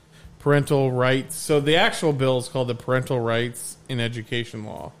passed parental rights. So the actual bill is called the Parental Rights in Education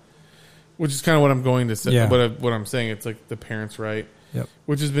Law. Which is kind of what I'm going to say. Yeah. What I'm saying, it's like the parents' right. Yep.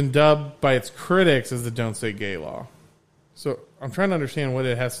 Which has been dubbed by its critics as the Don't Say Gay law. So I'm trying to understand what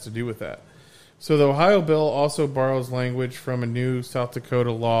it has to do with that. So the Ohio bill also borrows language from a new South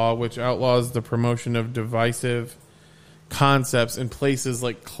Dakota law which outlaws the promotion of divisive concepts in places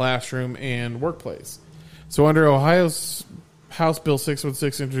like classroom and workplace. So under Ohio's House Bill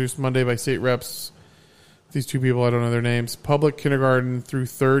 616 introduced Monday by state reps, these two people, I don't know their names, public kindergarten through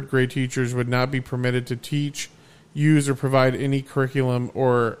third grade teachers would not be permitted to teach, use, or provide any curriculum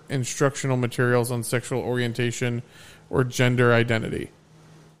or instructional materials on sexual orientation or gender identity.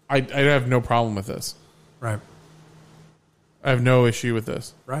 I have no problem with this. Right. I have no issue with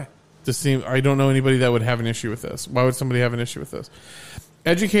this. Right. I don't know anybody that would have an issue with this. Why would somebody have an issue with this?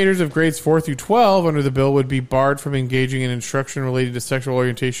 Educators of grades 4 through 12 under the bill would be barred from engaging in instruction related to sexual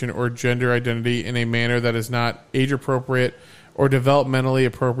orientation or gender identity in a manner that is not age appropriate or developmentally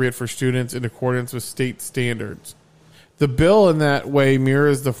appropriate for students in accordance with state standards. The bill in that way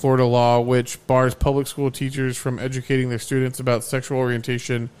mirrors the Florida law, which bars public school teachers from educating their students about sexual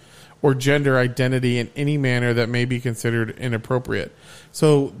orientation or gender identity in any manner that may be considered inappropriate.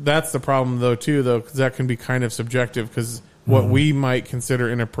 So that's the problem, because that can be kind of subjective, because what we might consider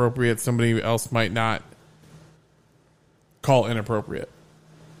inappropriate, somebody else might not call inappropriate.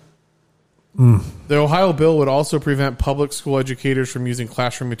 The Ohio bill would also prevent public school educators from using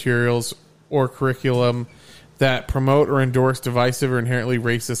classroom materials or curriculum that promote or endorse divisive or inherently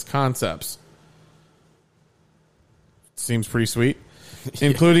racist concepts. Seems pretty sweet.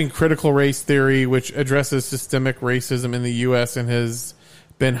 Including critical race theory, which addresses systemic racism in the U.S. and has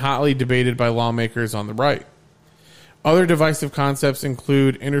been hotly debated by lawmakers on the right. Other divisive concepts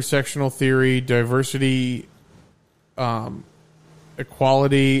include intersectional theory, diversity,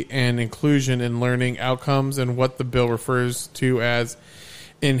 equality, and inclusion in learning outcomes, and what the bill refers to as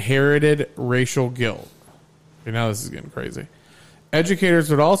inherited racial guilt. Okay, now this is getting crazy. Educators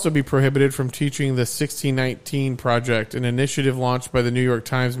would also be prohibited from teaching the 1619 Project, an initiative launched by the New York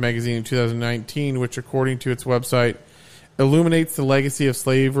Times Magazine in 2019, which, according to its website, illuminates the legacy of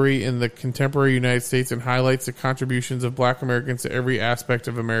slavery in the contemporary United States and highlights the contributions of Black Americans to every aspect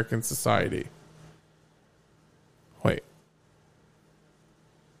of American society. Wait.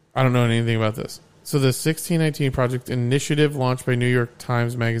 I don't know anything about this. So the 1619 Project initiative launched by New York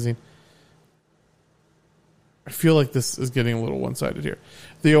Times Magazine. I feel like this is getting a little one-sided here.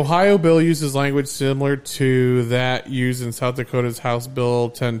 The Ohio bill uses language similar to that used in South Dakota's House Bill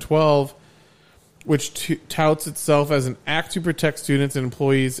 1012, which touts itself as an act to protect students and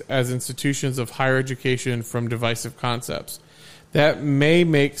employees as institutions of higher education from divisive concepts that may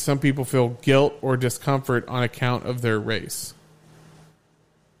make some people feel guilt or discomfort on account of their race.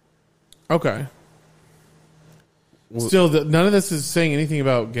 Okay. Still, none of this is saying anything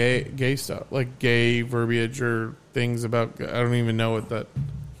about gay stuff, like gay verbiage or things about. I don't even know what that.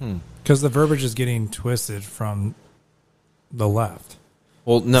 Because the verbiage is getting twisted from the left.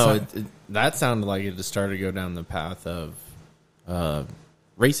 Well, no, that sounded like it just started to go down the path of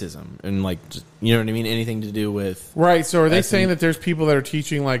racism and just, you know what I mean? Anything to do with right. So, are they saying that there's people that are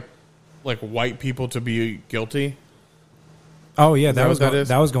teaching like white people to be guilty? Oh yeah,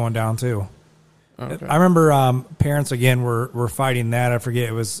 that was going down too. Okay. I remember parents again were fighting that. I forget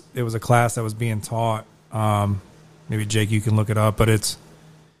it was a class that was being taught. Maybe Jake, you can look it up, but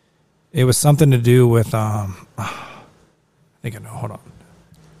it was something to do with I think I know. Hold on.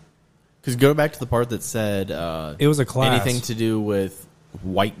 Because go back to the part that said it was a class. Anything to do with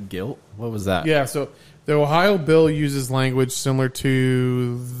white guilt. What was that? Yeah. So the Ohio bill uses language similar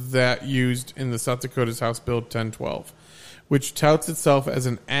to that used in the South Dakota's House Bill 1012, which touts itself as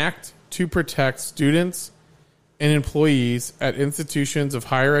an act to protect students and employees at institutions of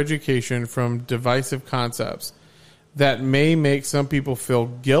higher education from divisive concepts that may make some people feel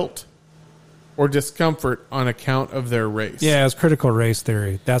guilt or discomfort on account of their race. Yeah, it's critical race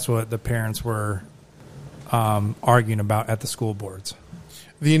theory. That's what the parents were arguing about at the school boards.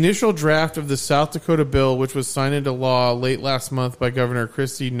 The initial draft of the South Dakota bill, which was signed into law late last month by Governor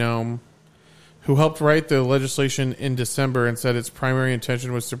Kristi Noem, who helped write the legislation in December and said its primary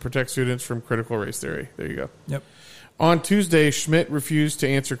intention was to protect students from critical race theory. There you go. Yep. On Tuesday, Schmidt refused to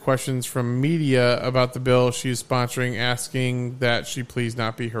answer questions from media about the bill she is sponsoring, asking that she please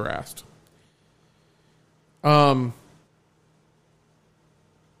not be harassed. So,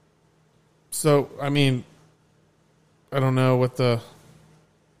 I mean, I don't know what I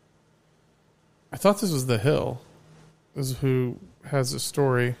thought this was The Hill. This is who has the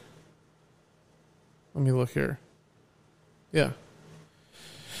story. Let me look here. Yeah.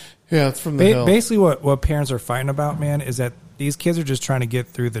 Yeah, it's from the hill. Basically, what parents are fighting about, man, is that these kids are just trying to get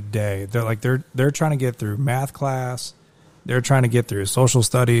through the day. They're trying to get through math class. They're trying to get through social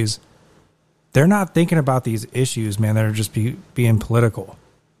studies. They're not thinking about these issues, man, that are just being political.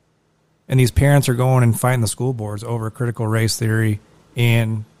 And these parents are going and fighting the school boards over critical race theory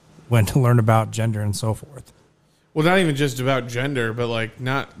and when to learn about gender and so forth. Well, not even just about gender, but like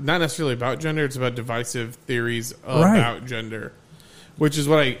not necessarily about gender. It's about divisive theories about gender, which is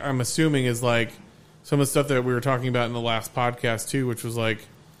what I'm assuming is like some of the stuff that we were talking about in the last podcast too, which was like,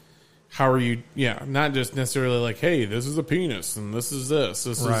 how are you? Yeah, not just necessarily like, hey, this is a penis and this is this.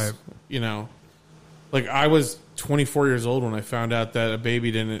 This is, you know, like I was 24 years old when I found out that a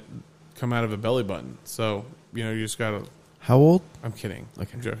baby didn't come out of a belly button. So, you know, you just gotta. How old? I'm kidding. Okay.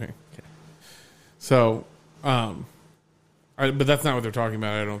 I'm joking. Okay. So, but that's not what they're talking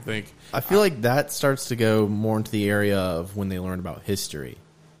about, I don't think. I feel like that starts to go more into the area of when they learn about history.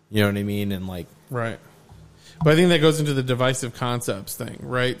 You know what I mean? And like, right. But I think that goes into the divisive concepts thing,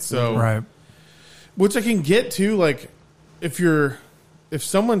 right? So, right. Which I can get to, like, if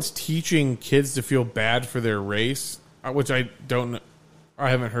someone's teaching kids to feel bad for their race, which I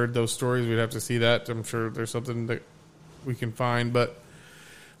haven't heard those stories. We'd have to see that. I'm sure there's something that we can find, but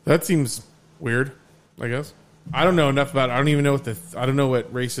that seems weird, I guess. I don't know enough about it. I don't even know I don't know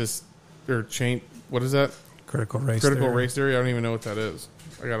what racist or what is that? Critical race theory. I don't even know what that is.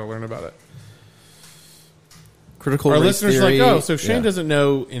 I got to learn about it. Critical Our race listeners theory, are like, oh, so Shane doesn't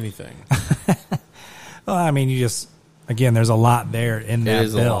know anything. Well, I mean, again, there's a lot there in that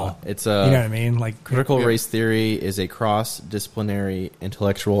is bill. a lot. It's you know what I mean? Like critical race theory is a cross-disciplinary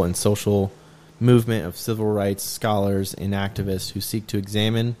intellectual and social movement of civil rights scholars and activists who seek to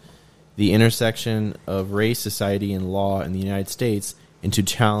examine the intersection of race, society, and law in the United States and to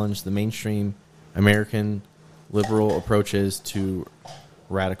challenge the mainstream American liberal approaches to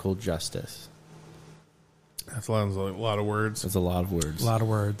radical justice. That's a lot of words. That's a lot of words. A lot of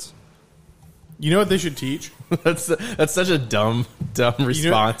words. You know what they should teach? That's such a dumb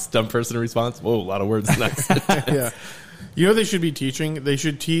response. Dumb person response. Whoa, a lot of words. Nice. Yeah. You know what they should be teaching? They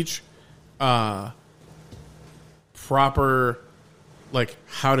should teach proper, like,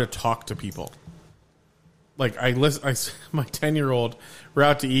 how to talk to people. Like, my 10-year-old, we're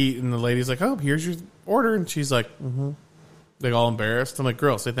out to eat, and the lady's like, oh, here's your order. And she's like, like, all embarrassed. I'm like,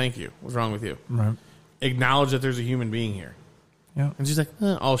 girl, say thank you. What's wrong with you? Right. Acknowledge that there's a human being here. Yeah. And she's like,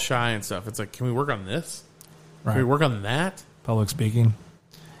 all shy and stuff. It's like, can we work on this? Right. Can we work on that? Public speaking.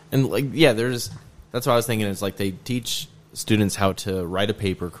 And like, yeah, that's what I was thinking. Is like they teach students how to write a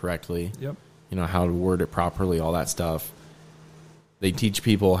paper correctly. Yep. You know, how to word it properly, all that stuff. They teach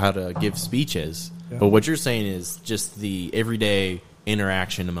people how to give speeches. Yeah. But what you're saying is just the everyday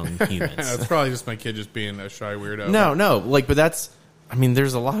interaction among humans. That's probably just my kid just being a shy weirdo. No, like, but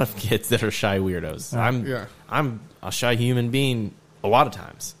there's a lot of kids that are shy weirdos. I'm a shy human being a lot of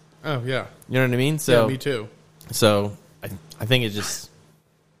times. Oh, yeah. You know what I mean? So yeah, me too. So I think it's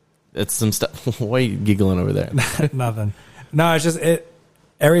some stuff. Why are you giggling over there? Nothing. No, it's just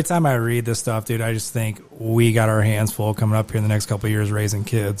every time I read this stuff, dude, I just think we got our hands full coming up here in the next couple of years raising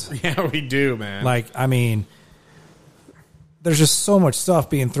kids. Yeah, we do, man. Like, I mean, there's just so much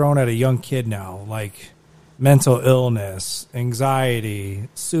stuff being thrown at a young kid now, like mental illness, anxiety,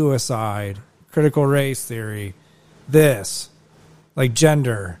 suicide, critical race theory, like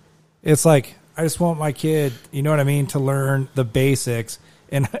gender. It's like, I just want my kid, you know what I mean, to learn the basics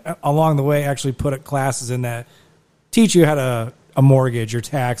and along the way actually put classes in that teach you how to a mortgage, your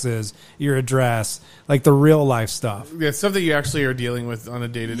taxes, your address, like the real life stuff. Yeah, stuff that you actually are dealing with on a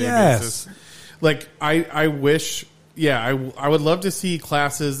day-to-day basis. Like, I wish, I would love to see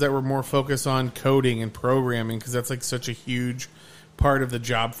classes that were more focused on coding and programming, because that's like such a huge part of the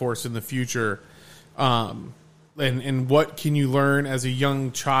job force in the future. And what can you learn as a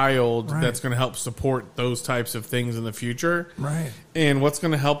young child that's going to help support those types of things in the future? Right. And what's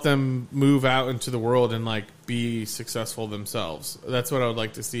going to help them move out into the world and like be successful themselves. That's what I would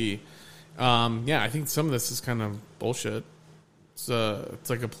like to see. I think some of this is kind of bullshit. It's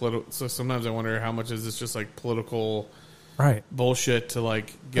like a political. So sometimes I wonder how much is this just like political bullshit to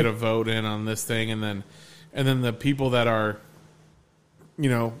like get a vote in on this thing, and then the people that are, you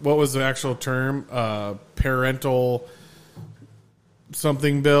know, what was the actual term? Parental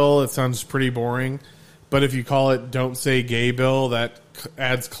something bill. It sounds pretty boring. But if you call it Don't Say Gay Bill, that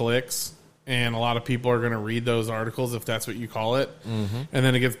adds clicks. And a lot of people are going to read those articles if that's what you call it. Mm-hmm. And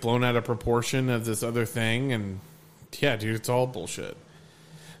then it gets blown out of proportion as this other thing. And yeah, dude, it's all bullshit.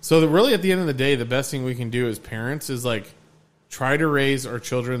 So really at the end of the day, the best thing we can do as parents is like try to raise our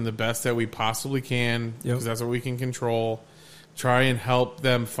children the best that we possibly can, because that's what we can control. try and help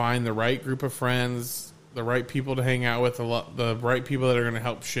them find the right group of friends, the right people to hang out with, the right people that are going to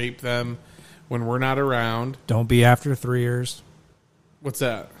help shape them when we're not around. Don't be after 3 years. What's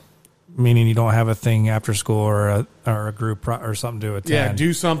that? Meaning you don't have a thing after school or a group or something to attend. Yeah,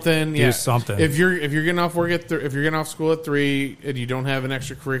 do something. Do something. If you're getting off work if you're getting off school at 3 and you don't have an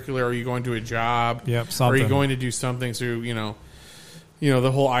extracurricular, or you going to a job, something. Or you going to do something. So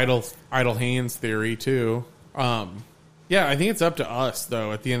the whole idle hands theory too. Yeah, I think it's up to us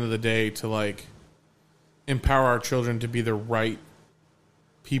though at the end of the day to like empower our children to be the right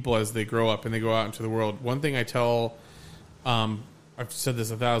people as they grow up and they go out into the world. One thing I tell. I've said this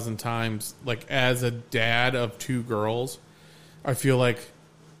 1,000 times, like as a dad of 2 girls, I feel like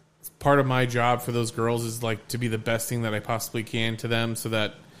part of my job for those girls is like to be the best thing that I possibly can to them so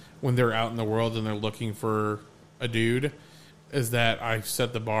that when they're out in the world and they're looking for a dude, is that I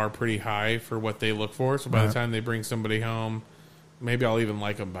set the bar pretty high for what they look for. So by the time they bring somebody home, maybe I'll even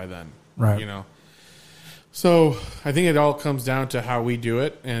like them by then. Right. So I think it all comes down to how we do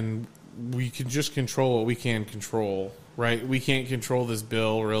it, and we can just control what we can control. Right, we can't control this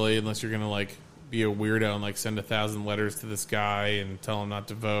bill really, unless you're gonna like be a weirdo and like send 1,000 letters to this guy and tell him not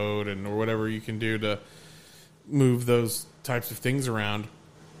to vote or whatever you can do to move those types of things around.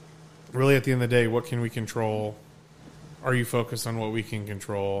 Really, at the end of the day, what can we control? Are you focused on what we can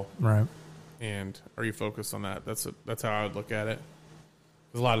control? Right. And are you focused on that? That's how I would look at it.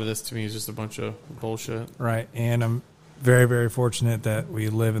 A lot of this to me is just a bunch of bullshit. Right, and I'm very, very fortunate that we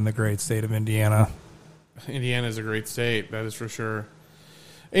live in the great state of Indiana. Indiana is a great state, that is for sure.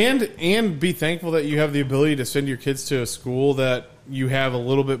 And be thankful that you have the ability to send your kids to a school that you have a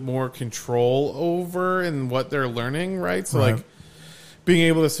little bit more control over in what they're learning, right? So like being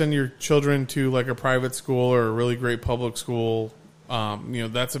able to send your children to like a private school or a really great public school,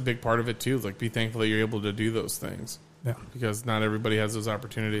 that's a big part of it too. Like be thankful that you're able to do those things. Yeah. Because not everybody has those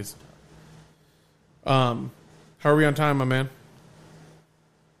opportunities. How are we on time, my man?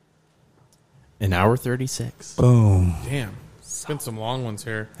 1 hour 36. Boom. Damn. It's been some long ones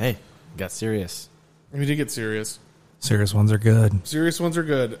here. Hey, got serious. We did get serious. Serious ones are good. Serious ones are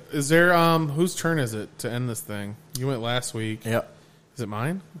good. Is there whose turn is it to end this thing? You went last week. Yep. Is it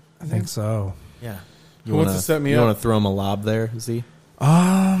mine? I think so. Yeah. Who wants to set me up? You want to throw him a lob there, Z?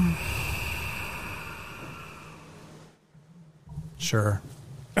 Sure.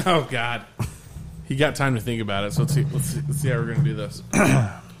 Oh God. He got time to think about it, so let's see how we're gonna do this.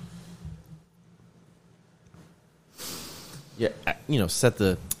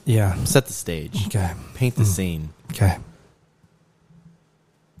 Yeah, set the stage. Okay. Paint the scene. Okay.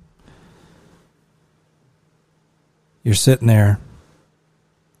 You're sitting there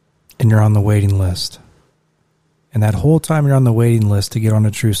and you're on the waiting list. And that whole time you're on the waiting list to get on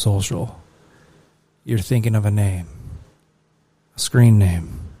a True Social, you're thinking of a name, a screen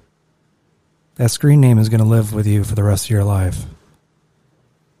name. That screen name is going to live with you for the rest of your life.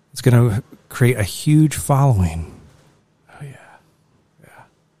 It's going to create a huge following.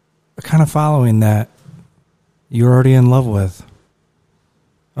 A kind of following that you're already in love with.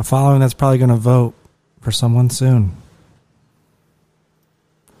 A following that's probably going to vote for someone soon.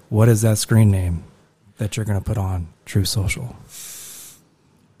 What is that screen name that you're going to put on True Social?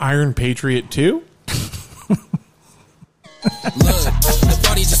 Iron Patriot 2? Look, the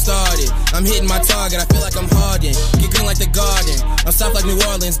party just started. I'm hitting my target. I feel like I'm Harden. Get green like the garden. I'm soft like New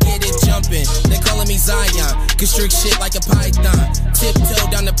Orleans. Get it jumping. They calling me Zion. Constrict shit like a python. Tiptoe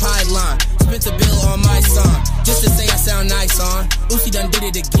down the pylon. Spent a bill on my song. Just to say I sound nice on. Uzi done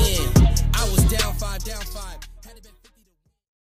did it again.